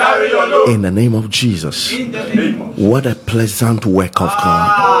 Satan, carry your load. In the name of Jesus. In the name of What a pleasant work of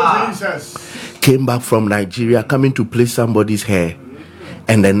God. Jesus. Came back from Nigeria, coming to plait somebody's hair,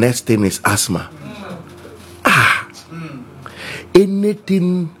 and the next thing is asthma.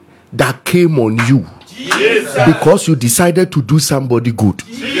 Anything that came on you because you decided to do somebody good,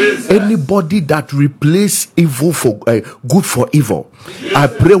 anybody that replaced evil for good for evil, I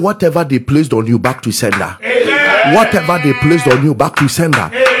pray whatever they placed on you, back to sender. Whatever they placed on you, back to sender.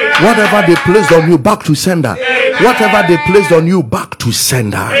 Whatever they placed on you, back to sender. Whatever they placed on you, back to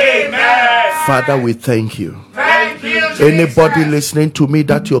sender. Father, we thank you. Thank you, Anybody listening to me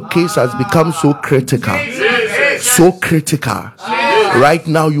that your case has become so critical, so critical. Right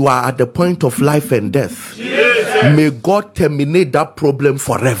now you are at the point of life and death. May God terminate that problem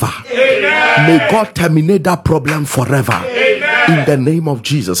forever. May God terminate that problem forever. In the name of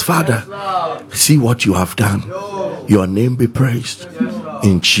Jesus. Father, see what you have done. Your name be praised.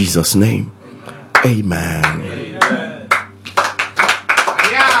 In Jesus' name. Amen.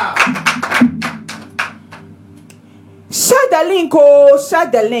 Share the link, oh,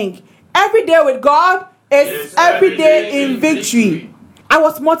 share the link. Every day with God is every day in victory. I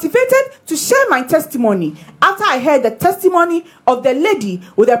was motivated to share my testimony after I heard the testimony of the lady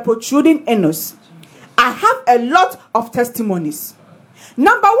with a protruding anus. I have a lot of testimonies.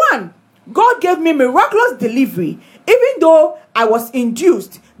 Number one, God gave me miraculous delivery, even though I was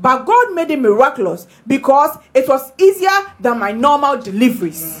induced, but God made it miraculous because it was easier than my normal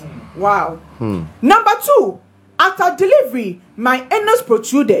deliveries. Wow. Number two, after delivery, my anus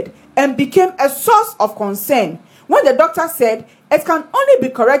protruded and became a source of concern when the doctor said it can only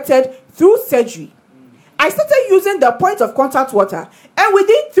be corrected through surgery. I started using the point of contact water, and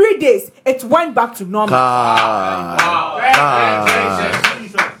within 3 days, it went back to normal.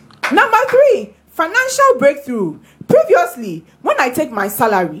 Number three, financial breakthrough. Previously, when I take my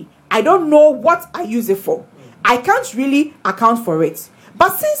salary, I don't know what I use it for. I can't really account for it.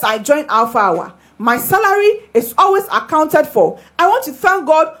 But since I joined Alpha Hour, my salary is always accounted for. I want to thank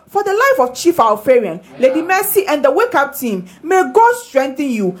God for the life of Chief Alfarian, Lady Mercy, and the Wake Up team. May God strengthen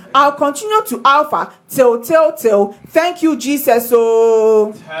you. I'll continue to Alpha till. Thank you, Jesus.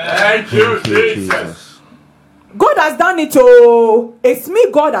 Oh, Thank you, Jesus. God has done it. Oh, it's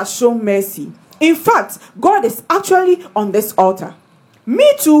me God has shown mercy. In fact, God is actually on this altar.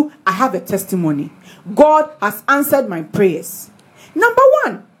 Me too, I have a testimony. God has answered my prayers. Number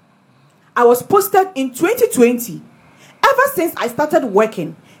one, I was posted in 2020. Ever since I started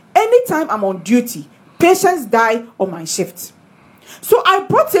working, anytime I'm on duty, patients die on my shift. So I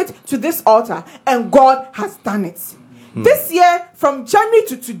brought it to this altar, and God has done it. This year, from January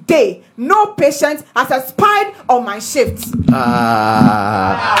to today, no patient has expired on my shift.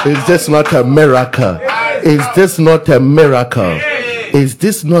 Is this not a miracle? Is this not a miracle? Is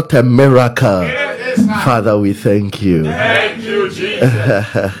this not a miracle? Father, we thank you. Thank you,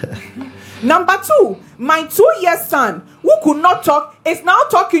 Jesus. Number 2, my 2-year son who could not talk is now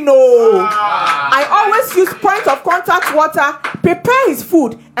talking. I always use point of contact water, prepare his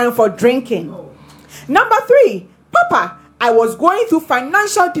food, and for drinking. Number 3, Papa, I was going through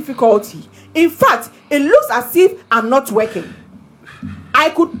financial difficulty. In fact, it looks as if I'm not working. I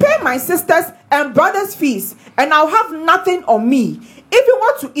could pay my sisters and brothers' fees, and I'll have nothing on me. Even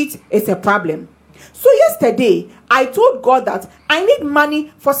what to eat is a problem. So yesterday, I told God that I need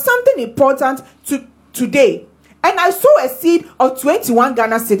money for something important today. And I sowed a seed of 21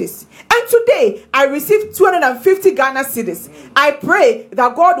 Ghana cedis. And today, I received 250 Ghana cedis. I pray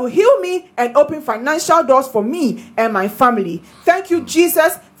that God will heal me and open financial doors for me and my family. Thank you,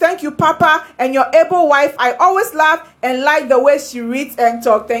 Jesus. Thank you, Papa, and your able wife. I always laugh and like the way she reads and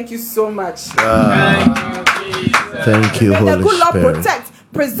talks. Thank you so much. Thank you, Holy May the good Lord Spirit. protect,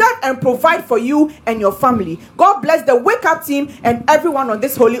 preserve, and provide for you and your family. God bless the Wake Up team and everyone on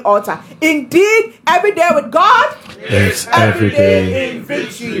this holy altar. Indeed, every day with God, Yes, every day. in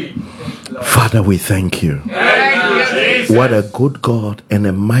victory. Father, we thank you. Thank you, Jesus. What a good God and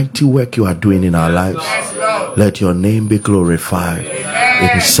a mighty work you are doing in our lives. Let your name be glorified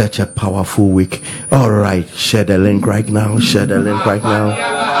in such a powerful week. All right, share the link right now. Share the link right now.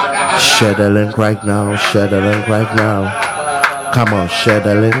 Share the link right now. Share the link right now. Come on, share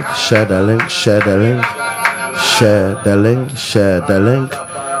the link. Share the link. Share the link. Share the link. Share the link.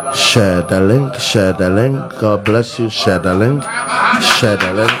 Share the link. Share the link. God bless you. Share the link. Share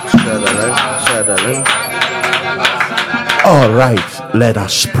the link. Share the link. Share the link. All right, let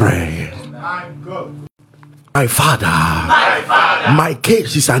us pray. My Father, my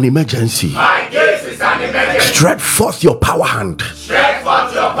case is an emergency. Stretch forth your power hand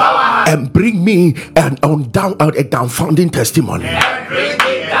and bring me a downfounding testimony.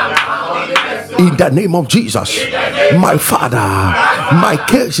 In the name of Jesus, my Father, my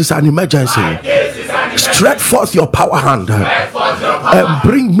case is an emergency. Stretch forth your power hand and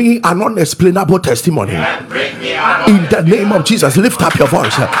bring me an unexplainable testimony. In the name of Jesus, lift up your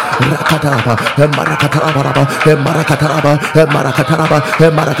voice.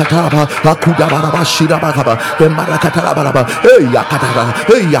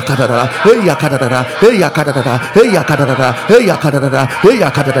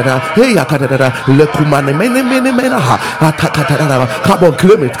 Come on,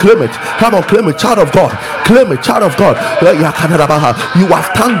 claim it, claim it. Come on, claim it, child of God. Claim it, child of God. You have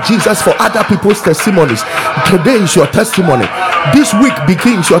thanked Jesus for other people's testimonies. Today is your testimony. This week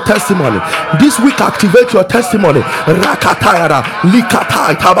begins your testimony. This week activate your testimony. Rakatayara,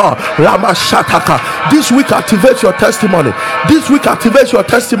 likatai taba, lama shataka. This week activate your testimony. This week activate your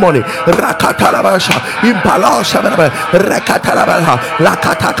testimony. Rakatarabasha, impala shababa, rakatarabasha,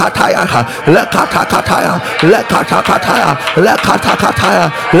 lakatakataya, lakatakataya, lakatakataya,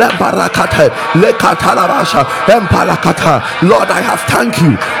 lakatakataya, lebarakata, lekatarabasha, empalakata. Lord, I have thanked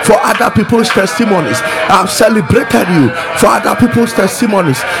you for other people's testimonies. I've celebrated you for other people's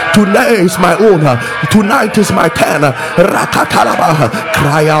testimonies. Tonight is my own. Tonight is my turn. Rakatalaba.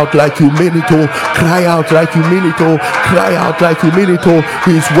 Cry out like you mean it. Cry out like you mean it. Cry out like you mean it.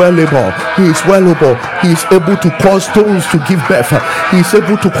 He is well able. He is well able. He is able to cause stones to give birth. He is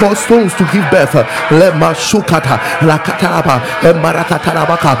able to cause stones to give birth. Lema shukata. Rakatalaba.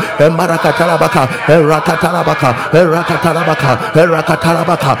 Emarakatalabaka. Emarakatalabaka. Erakatalabaka. Erakatalabaka.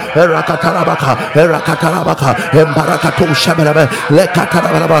 Erakatalabaka. Erakatalabaka. Erakatalabaka. Embarakato shabalaba.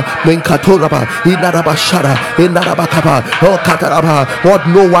 Lekatalabaka. Menkatoraba. Inarabashara. Inarabakaba. Oh katalaba. What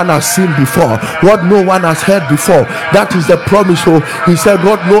no one has seen before. What no one has heard before. That is the promise. Oh, he said,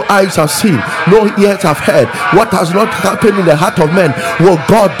 what no eyes have seen, no ears have heard, what has not happened in the heart of men, will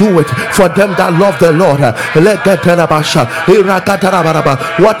God do it for them that love the Lord.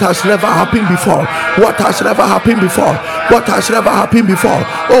 What has never happened before? What has never happened before? What has never happened before?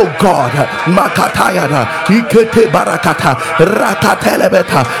 Oh God, Makatayana, Ikete Barakata,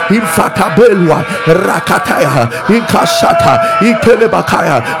 Rakatelebeta, Infatabelwa, Rakataya, Inkashata,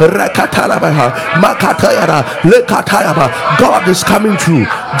 Itelebakaya, Rakatalabaha, Makatayana, Lekatayaba. God is coming through.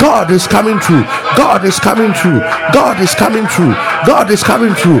 God is coming through. God is coming through. God is coming through. God is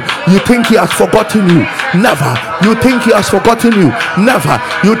coming through. You think he has forgotten you? Never. You think he has forgotten you? Never.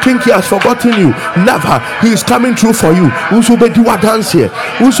 You think he has forgotten you? Never. He is coming through for you. Usube do a dance here.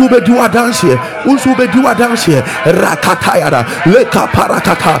 Usube do a dance here. Usube do a dance here. Rakatayara. Leka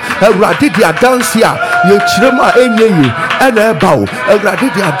parakata. Radidia dance here. You chirema enye. Ene bow.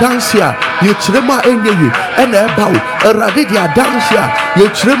 Radidia dance here. You chirema enye. Ene bow. Radidia dance here. You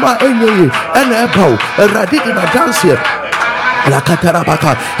chirema enye. Ene bow. Radidia dance here.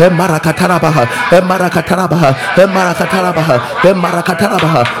 Lakatarabaka, Emarakatarabaha, Emarakatarabaha, Emarakatarabaha,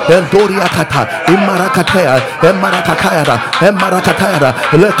 Emarakatarabaha, Endoriakata, Imarakataya, Emarakatayada, Emarakatayada,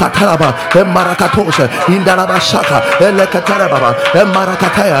 Lekataraba, Emarakatosha, Indarabashaka, Elekatarababa,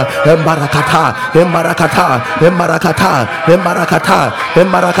 Emarakataya, Emarakata, Emarakata, Emarakata, Emarakata,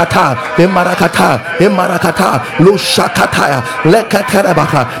 Emarakata, Emarakata, Emarakata, Lushakataya,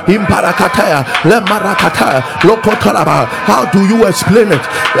 Lekatarabaka, Imparakataya, Lemarakataya, Lokotaraba. How do you explain it?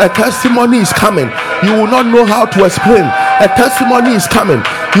 A testimony is coming. You will not know how to explain. A testimony is coming.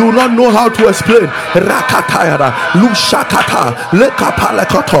 You will not know how to explain. Rakatayara, Lushakata,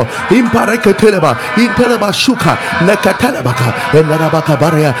 Lekapalakoto, Impareketeleba, Intereba Shuka, Nekatelebaka, Emarabaka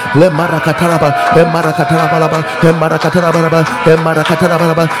Baria, Lemarakataraba, Emarakataraba, Emarakataraba,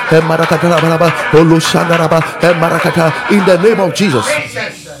 Emarakataraba, Emarakataraba, Olushandaraba, Emarakata, in the name of Jesus.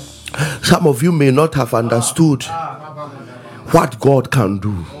 Some of you may not have understood what God can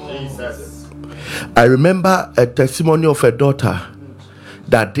do. I remember a testimony of a daughter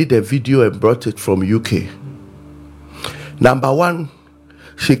that did a video and brought it from UK. Number one,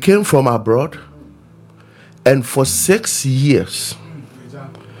 she came from abroad, and for 6 years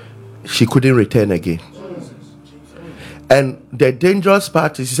she couldn't return again. And the dangerous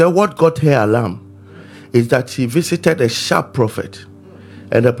part is, she said what got her alarm is that she visited a sharp prophet,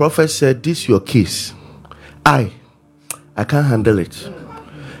 and the prophet said, this is your case. I can't handle it.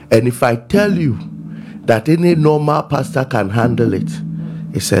 And if I tell you that any normal pastor can handle it,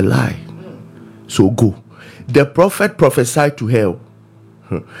 it's a lie. So go. The prophet prophesied to her,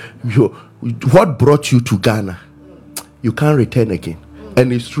 what brought you to Ghana? You can't return again.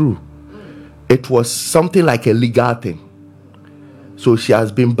 And it's true. It was something like a legal thing. So she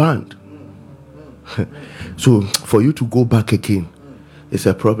has been banned. So for you to go back again, it's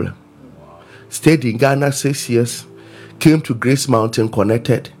a problem. Stayed in Ghana 6 years, came to Grace Mountain,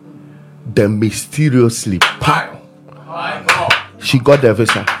 connected, then mysteriously, pow, she got the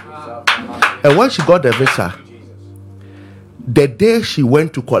visa. And when she got the visa, the day she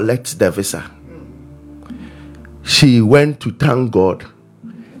went to collect the visa, she went to thank God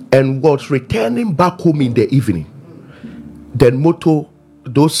and was returning back home in the evening. Then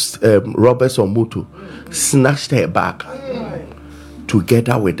those robbers on moto snatched her bag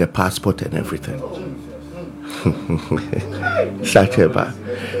together with the passport and everything. Snatched her bag.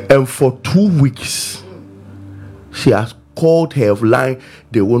 And for 2 weeks, she has called her line.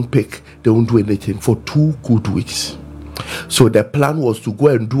 They won't pick, they won't do anything for 2 good weeks. So the plan was to go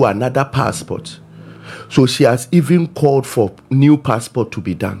and do another passport. So she has even called for new passport to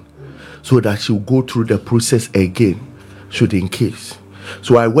be done, so that she'll go through the process again, should in case.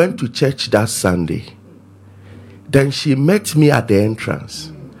 So I went to church that Sunday. Then she met me at the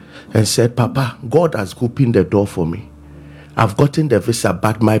entrance and said, Papa, God has opened the door for me. I've gotten the visa,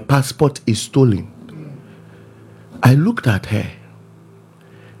 but my passport is stolen. I looked at her.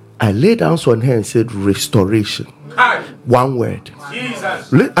 I laid hands on her and said, restoration. One word.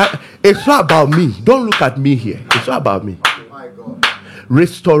 Jesus. It's not about me. Don't look at me here. It's not about me.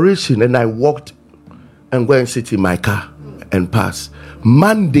 Restoration. And I walked and went and sit in my car and pass.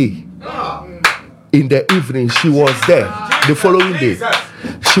 Monday in the evening, she was there. The following day,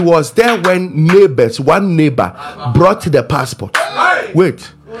 she was there when one neighbor brought the passport.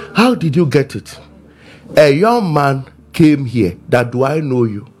 Wait, how did you get it? A young man came here that, do I know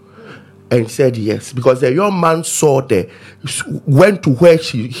you? And said yes, because the young man went to where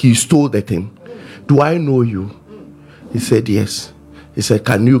he stole the thing. Do I know you? He said yes. He said,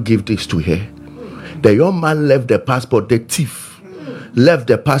 can you give this to her? The young man left the passport. The thief left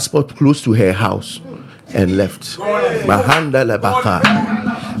the passport close to her house and left.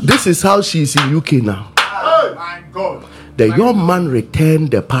 This is how she is in UK now. The young man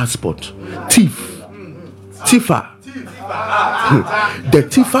returned the passport. Thiefer. The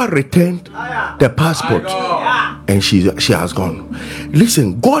thiefer returned the passport, and she has gone.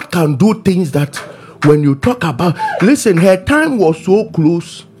 Listen, God can do things that when you talk about, listen, her time was so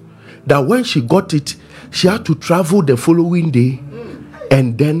close that when she got it, she had to travel the following day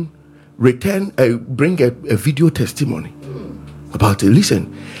and then bring a video testimony about it.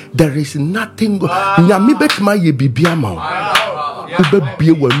 Listen, there is nothing. You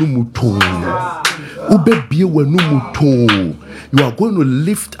are going to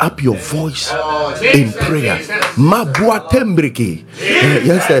lift up your voice in prayer.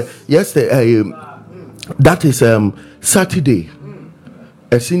 That is Saturday.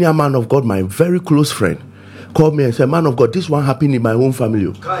 A senior man of God, my very close friend, called me and said, man of God, this one happened in my own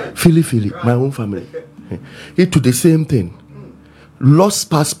family. Philly, my own family. He did the same thing. Lost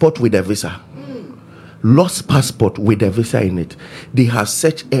passport with a visa. lost passport with a visa in it. They have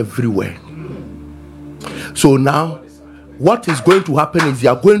searched everywhere. So now, what is going to happen is they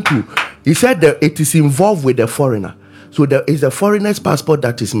are going to, he said that it is involved with the foreigner. So there is a foreigner's passport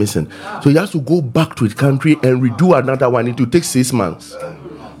that is missing. So he has to go back to his country and redo another one. It will take 6 months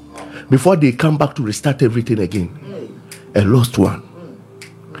before they come back to restart everything again. A lost one.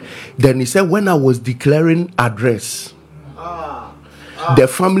 Then he said, when I was declaring address, the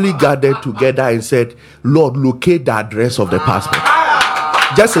family gathered together and said, Lord, locate the address of the passport.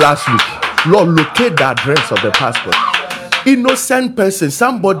 Just last week, Lord, locate the address of the passport. Innocent person,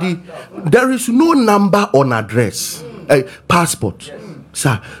 somebody, there is no number on address. Passport,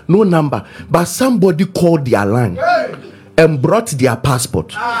 sir, no number, but somebody called their line and brought their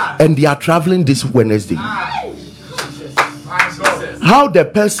passport, and they are traveling this Wednesday. How the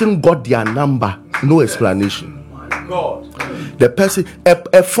person got their number, no explanation. The person,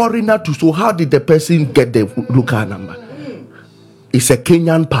 a foreigner too. So how did the person get the local number? It's a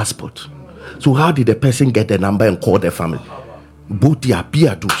Kenyan passport. So how did the person get the number and call the family? Butia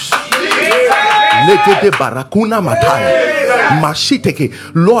Piadus. Barakuna Mataya. Mashiteke.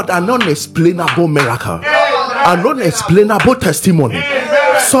 Lord, an unexplainable miracle. An unexplainable testimony.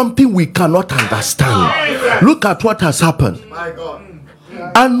 Something we cannot understand. Look at what has happened.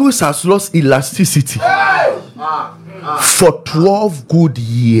 Anus has lost elasticity for 12 good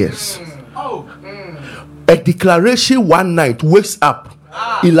years. A declaration one night wakes up,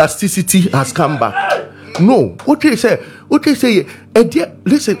 elasticity has come back. No, what do you say? What do you say?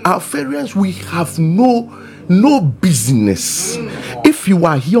 Listen, our friends, we have no business. If you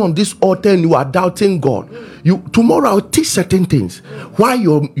are here on this altar and you are doubting God, tomorrow I'll teach certain things why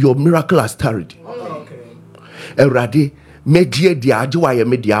your miracle has tarried.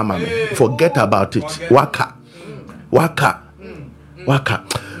 Forget about it. Waka.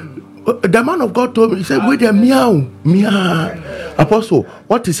 The man of God told me, he said, wait there, meow. Apostle,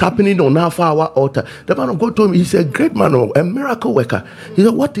 what is happening on Alpha Hour altar? The man of God told me, he's a great man, a miracle worker. He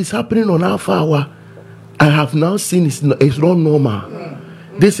said, what is happening on Alpha Hour? I have now seen it's not normal.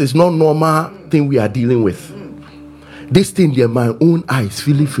 This is not normal thing we are dealing with. This thing in my own eyes,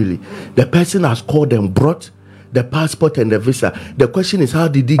 feely. The person has called and brought the passport and the visa. The question is, how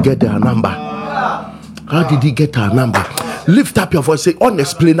did he get their number? How did he get our number? Lift up your voice, say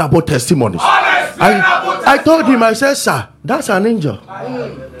unexplainable testimonies. I told him, I said, sir, that's an angel.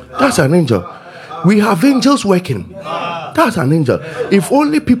 That's an angel. We have angels working. That's an angel. If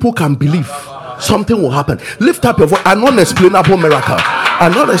only people can believe, something will happen. Lift up your voice. An unexplainable miracle.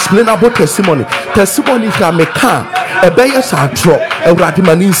 An unexplainable testimony. Testimony can make a bias and drop a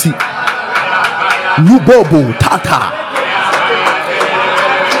radimanisi. Lubobo Tata.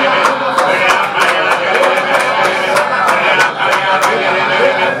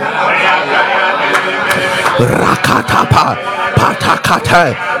 Rakatapa,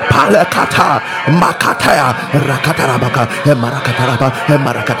 Patakata, Palakata, Makataya, Rakatarabaka, Marakataraba,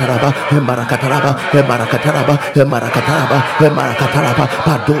 Marakataraba, Marakataraba, Marakataraba, Marakataraba, Marakataraba,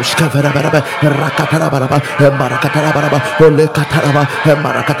 Padoshka Verabaraba, Rakataraba, Marakataraba, Olekataraba,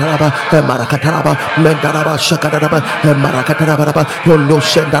 Marakataraba, Marakataraba, Mendaraba, Shakataraba, Marakataraba,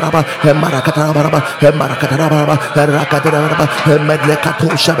 Oloshendaraba, Marakataraba, Marakataraba, Rakataraba, Medlekato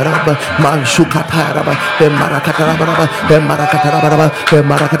Shabaraba, Manshukataraba, Marakataraba, Marakataraba,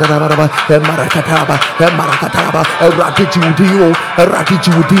 Marakataraba, Marakataraba, Marakataraba, Ratijudi,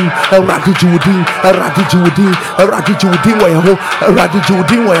 Ratijudi, Ratijudi, Ratijudi, Ratijudi,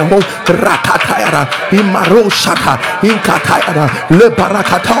 Ratijudi, Rakatara, Imaroshata, Inkatara,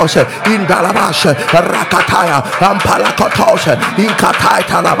 Lebarakatosha, Indalabasha, Rakataya, Ampalakatosha,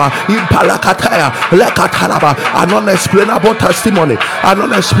 Inkataitanaba, Impalakataya, Lekataraba, an unexplainable testimony, an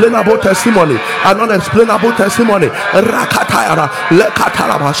unexplainable testimony, an unexplainable testimony, Rakatayara,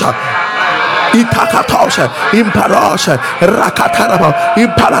 Lekatarabasha. Itakatosha, Imparosha, Rakataraba,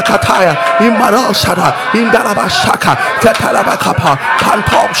 Imparakataya, Imaroshada, Indarabashaka, Katarabakapa,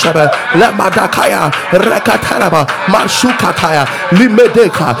 Pantosha, Lemadakaya, Rekataraba, Mansukataya,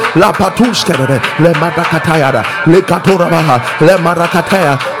 Limedeka, Lapatuska, Lemadakataya, Lekatorabaha,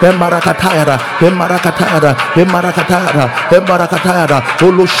 Lemarakataya, Emarakataya, Emarakataya, Emarakataya, Emarakataya,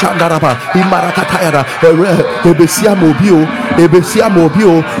 Olushandaraba, Imarakataya, Ebesia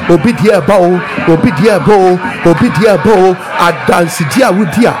Mobile, Obidia Bow. Obidiabo, Adansi dia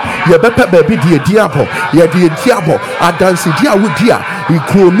wudia, Yebepe baby diabo, Yedi diabo, Adansi dia wudia,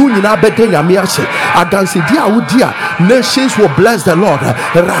 Ikronu nyina bede nyamiase, Adansi dia wudia, nations will bless the Lord.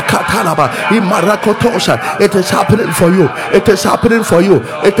 Rakatalaba, Imarakotosha, it is happening for you, it is happening for you,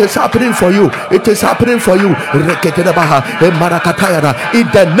 it is happening for you, it is happening for you. Reketebaha, Imarakatayara, in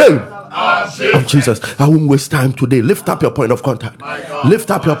the name of Jesus. I won't waste time today. Lift up your point of contact. Lift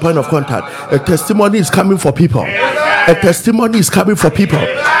up your point of contact. A testimony is coming for people. A testimony is coming for people.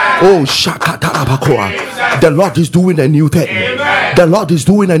 Oh, Shakatarabakoa. The Lord is doing a new thing. The Lord is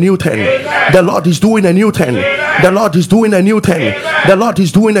doing a new thing. The Lord is doing a new thing. The Lord is doing a new thing. The Lord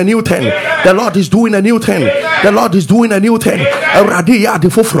is doing a new thing. The Lord is doing a new thing. The Lord is doing a new thing. Radia de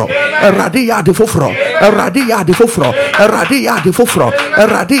Fufro. Radia de Fufro. Radia de Fufro. Radia de Fufro.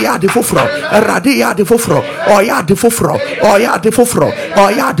 Radia de Fufro. Radia de Fufro. Oya de Fufro. Oya de Fufro.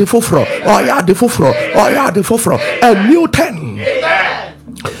 Oya de Fufro. Oya de Fufro. Oya de Fufro. A new thing.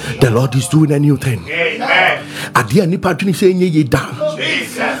 The Lord is doing a new thing.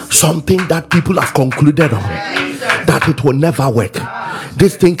 Something that people have concluded on, that it will never work.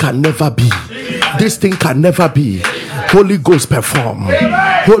 This thing can never be. This thing can never be. Holy Ghost perform.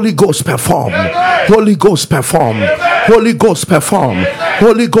 Holy Ghost perform. Holy Ghost perform. Holy Ghost perform.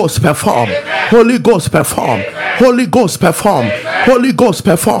 Holy Ghost perform. Holy Ghost perform. Holy Ghost perform. Holy Ghost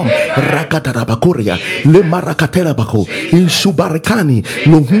perform. Rakatarabakuria, le marakatelabako, in Subarakani,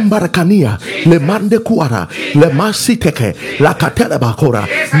 Lumbarakania, le Mandekuara, le Masiteke, la Katelabakora.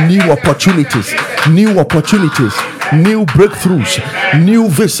 New opportunities, new opportunities, new breakthroughs, new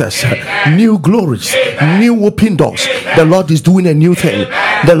visas, new glories, new open doors. The Lord is doing a new thing.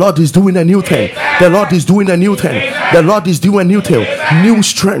 The Lord is doing a new thing. The Lord is doing a new thing. The Lord is doing a new thing. New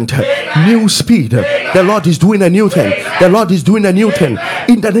strength, new speed. The Lord is doing a new thing. The Lord is doing a new thing.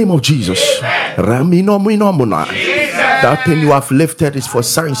 In the name of Jesus. That thing you have lifted is for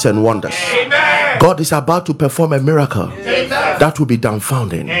signs and wonders. God is about to perform a miracle that will be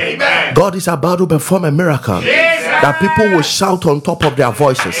dumbfounding. God is about to perform a miracle that people will shout on top of their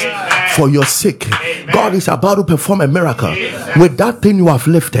voices for your sake. God is about to perform a miracle with that thing you have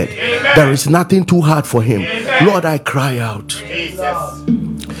lifted. There is nothing too hard for him. Lord, I cry out.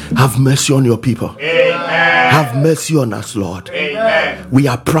 Have mercy on your people. Have mercy on us, Lord. We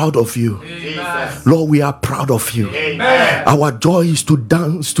are proud of you. Lord, we are proud of you. Our joy is to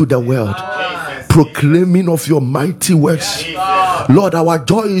dance to the world, proclaiming of your mighty works. Lord, our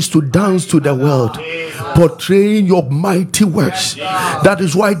joy is to dance to the world, portraying your mighty works. That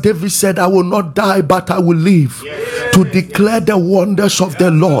is why David said, I will not die, but I will live to declare the wonders of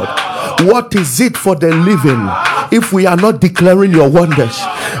the Lord. What is it for the living if we are not declaring your wonders?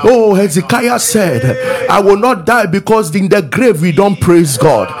 Oh, Hezekiah said, I will not die because in the grave we don't praise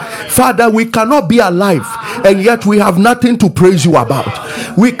God. Father, we cannot be alive and yet we have nothing to praise you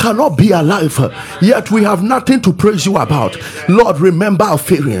about. We cannot be alive yet we have nothing to praise you about. Lord, remember our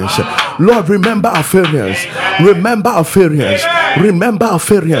failures. Lord, remember our failures. Remember our failures. Remember our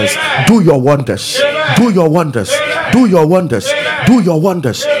failures. Do your wonders. Do your wonders. Do your wonders. Do your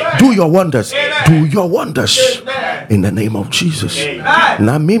wonders. Do your wonders. Do your wonders. In the name of Jesus.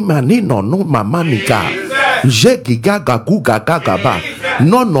 Namima ni no no mamanika. Jegiga gaguga gagaba.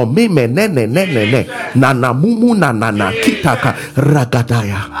 No no mime ne ne ne ne ne. Nana mumu na nana kitaka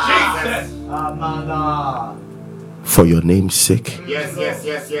ragadaya. For your name's sake. Yes, yes,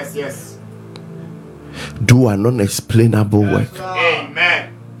 yes, yes, yes. Do an unexplainable work.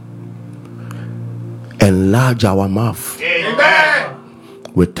 Amen. Enlarge our mouth. Amen.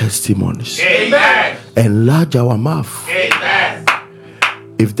 With testimonies. Amen. Enlarge our mouth. Amen.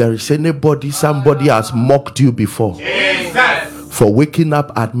 If there is anybody, somebody has mocked you before Jesus. for waking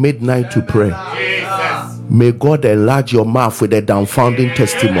up at midnight to pray, Jesus. may God enlarge your mouth with a dumbfounding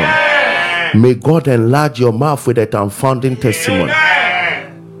testimony. May God enlarge your mouth with a dumbfounding testimony.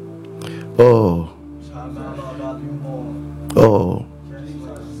 Oh. Oh.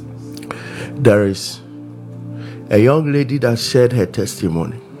 There is a young lady that shared her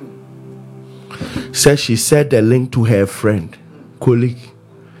testimony. Said she sent a link to her friend, colleague,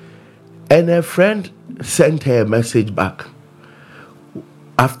 and her friend sent her a message back.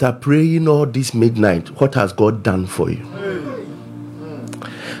 After praying all this midnight, what has God done for you?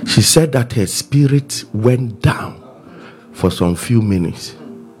 She said that her spirit went down for some few minutes.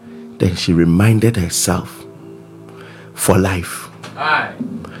 Then she reminded herself, for life.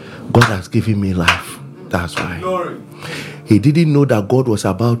 God has given me life. That's why. He didn't know that God was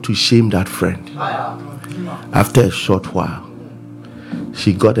about to shame that friend. After a short while,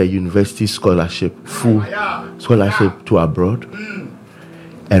 she got a university scholarship, full scholarship to abroad.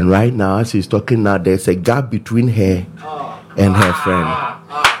 And right now, as he's talking now, there's a gap between her and her friend.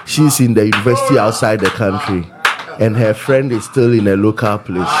 She's in the university outside the country, and her friend is still in a local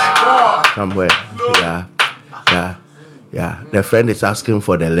place somewhere. Yeah. The friend is asking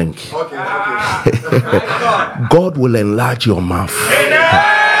for the link. God will enlarge your mouth.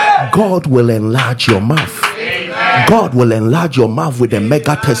 God will enlarge your mouth. God will enlarge your mouth with a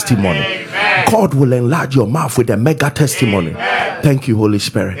mega testimony. God will enlarge your mouth with a mega testimony. Thank you, Holy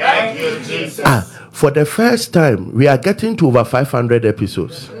Spirit. Thank you, Jesus. For the first time, we are getting to over 500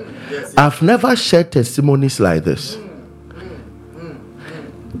 episodes. I've never shared testimonies like this.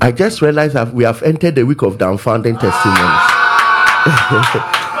 I just realized that we have entered the week of dumbfounding testimonies.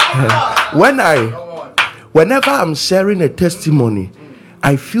 Whenever I'm sharing a testimony,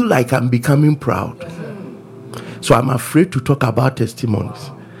 I feel like I'm becoming proud. So I'm afraid to talk about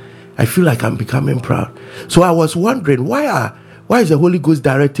testimonies. I feel like I'm becoming proud. So I was wondering, why is the Holy Ghost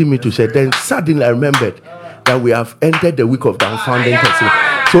directing me to say? Then suddenly I remembered that we have entered the week of dumbfounding testimony.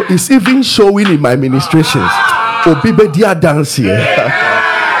 So it's even showing in my ministrations. Obibedia dance here.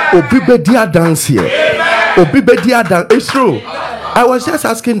 Obibedia dance here. Obibedia dance. It's true. I was just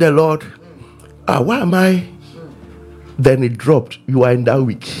asking the Lord, why am I? Then it dropped. You are in that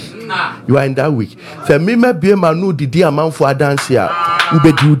week. You are in that week. So me be manu didi amount for dance here.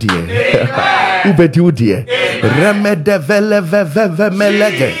 Ubediu die. Ubediu die. Remede vele veve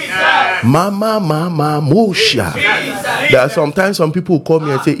melege. Mama musha. There are sometimes some people who call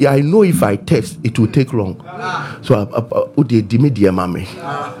me and say, yeah, I know if I test, it will take long. So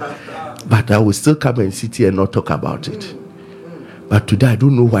but I will still come and sit here and not talk about it. But today I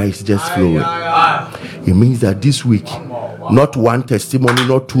don't know why it's just flowing. It means that this week, not one testimony,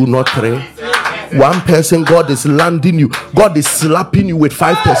 not two, not three. One person, God is landing you. God is slapping you with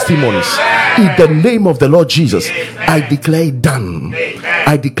 5 testimonies. In the name of the Lord Jesus, I declare it done.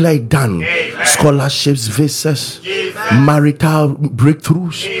 I declare it done. Scholarships, visas, marital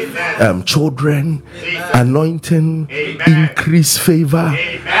breakthroughs, children, anointing, increased favor,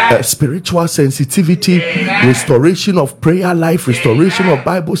 spiritual sensitivity, restoration of prayer life, restoration of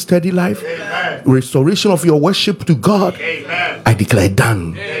Bible study life, restoration of your worship to God. I declare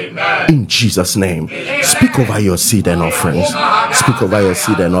done in Jesus' name. Speak over your seed and offerings. Speak over your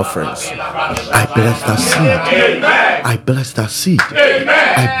seed and offerings. I bless that seed. I bless that seed.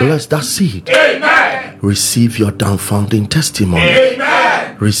 I bless that seed. Receive your dumbfounding testimony.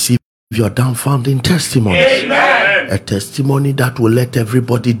 Receive your dumbfounding testimony. A testimony that will let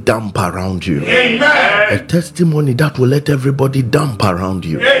everybody dump around you. A testimony that will let everybody dump around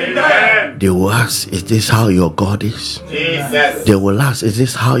you. They will ask, is this how your God is? Jesus. They will ask, is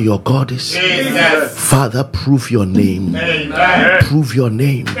this how your God is? Jesus. Father, prove your name. Amen. Prove your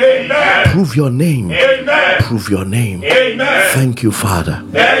name. Amen. Prove your name. Amen. Prove your name. Amen. Thank you, Father.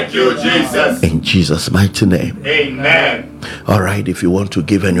 Thank you, Jesus. In Jesus' mighty name. Amen. All right, if you want to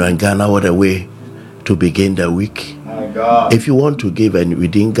give and you're in Ghana, what a way to begin the week. My God. If you want to give and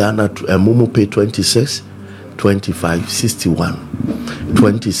within Ghana, Mumu pay 26, 25, 61.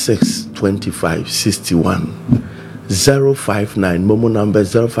 26 25 61 059 Momo number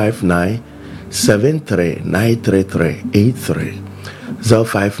 059 73 933 83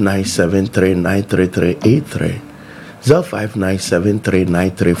 059 73 933 83 059 73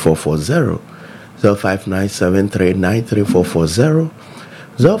 93440 059 73 93440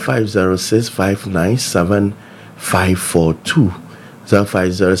 050 597 542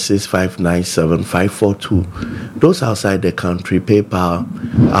 05065975542. Those outside the country, PayPal,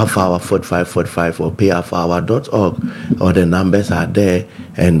 Alpha 4545 or payalphahour.org, or the numbers are there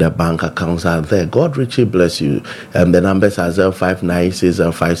and the bank accounts are there. God richly bless you. The numbers are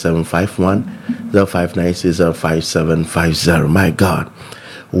 0596055751, 0596055750. My God,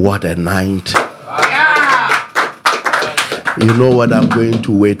 what a night. You know what I'm going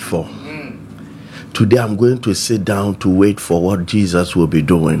to wait for? Today I'm going to sit down to wait for what Jesus will be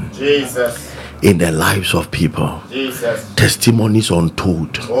doing. Jesus. In the lives of people. Jesus. Testimonies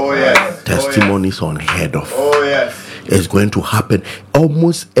untold. Oh yes. Testimonies unheard of. Oh yes. It's going to happen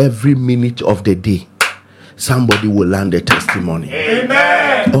almost every minute of the day. Somebody will land a testimony.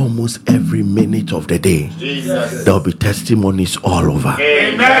 Amen. Almost every minute of the day. Jesus. There'll be testimonies all over.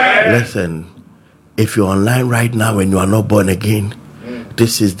 Amen. Listen, if you're online right now and you are not born again,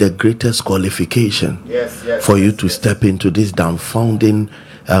 this is the greatest qualification for you to step into this dumbfounding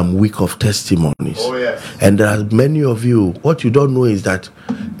week of testimonies. Oh, yes. And there are many of you, what you don't know is that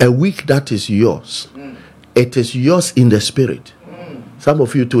a week that is yours, it is yours in the spirit. Some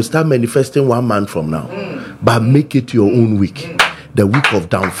of you to start manifesting 1 month from now, but make it your own week. The week of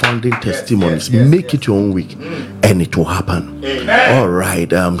dumbfounding testimonies. Make it your own week, and it will happen. Amen. All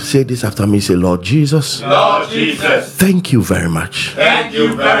right. Say this after me. Say, Lord Jesus. Lord Jesus. Thank you very much. Thank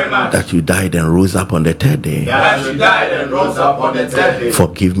you very much. That you died and rose up on the third day. That you died and rose up on the third day.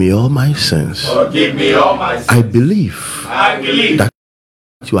 Forgive me all my sins. Forgive me all my sins. I believe that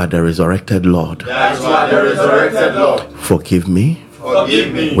you are the resurrected Lord. That you are the resurrected Lord. Forgive me.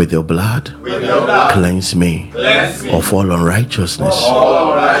 Forgive me. With your blood, With your blood. cleanse me Cleanse me. of all unrighteousness.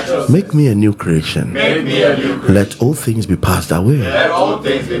 All unrighteousness. Make me a new creation. Make me a new creation. Let all things be passed away, Let all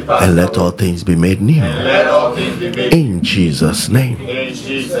things be passed and let away. all things be made new. Let all things be made. In Jesus' name, In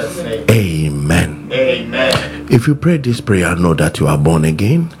Jesus' name. amen. Amen. If you pray this prayer, know that you are born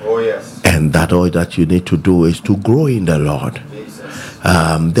again, Oh yes. and that all that you need to do is to grow in the Lord. Jesus.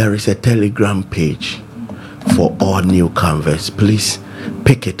 There is a Telegram page for all new converts. Please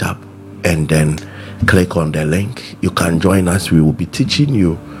pick it up and then click on the link. You can join us. We will be teaching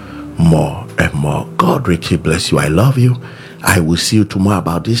you more and more. God richly bless you. I love you. I will see you tomorrow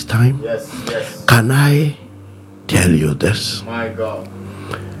about this time. Yes. Yes. Can I tell you this? My God.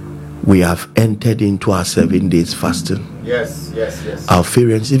 We have entered into our 7 days fasting. Yes. Yes. Yes. Our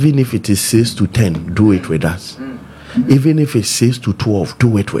parents, even if it is 6 to 10, do it with us. Even if it's 6 to 12,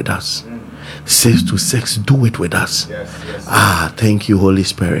 do it with us. 6 to 6, do it with us. Yes. Yes. Thank you, Holy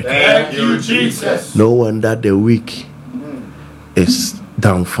Spirit. Thank you, Jesus. No wonder the week is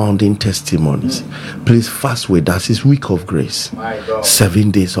downfounding testimonies. Please fast with us. It's week of grace. My God.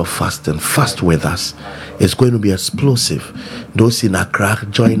 7 days of fasting. Fast with us. It's going to be explosive. Those in Accra,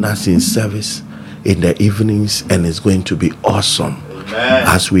 join us in service in the evenings, and it's going to be awesome. Amen.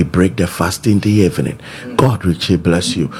 As we break the fast in the evening. God richly bless you.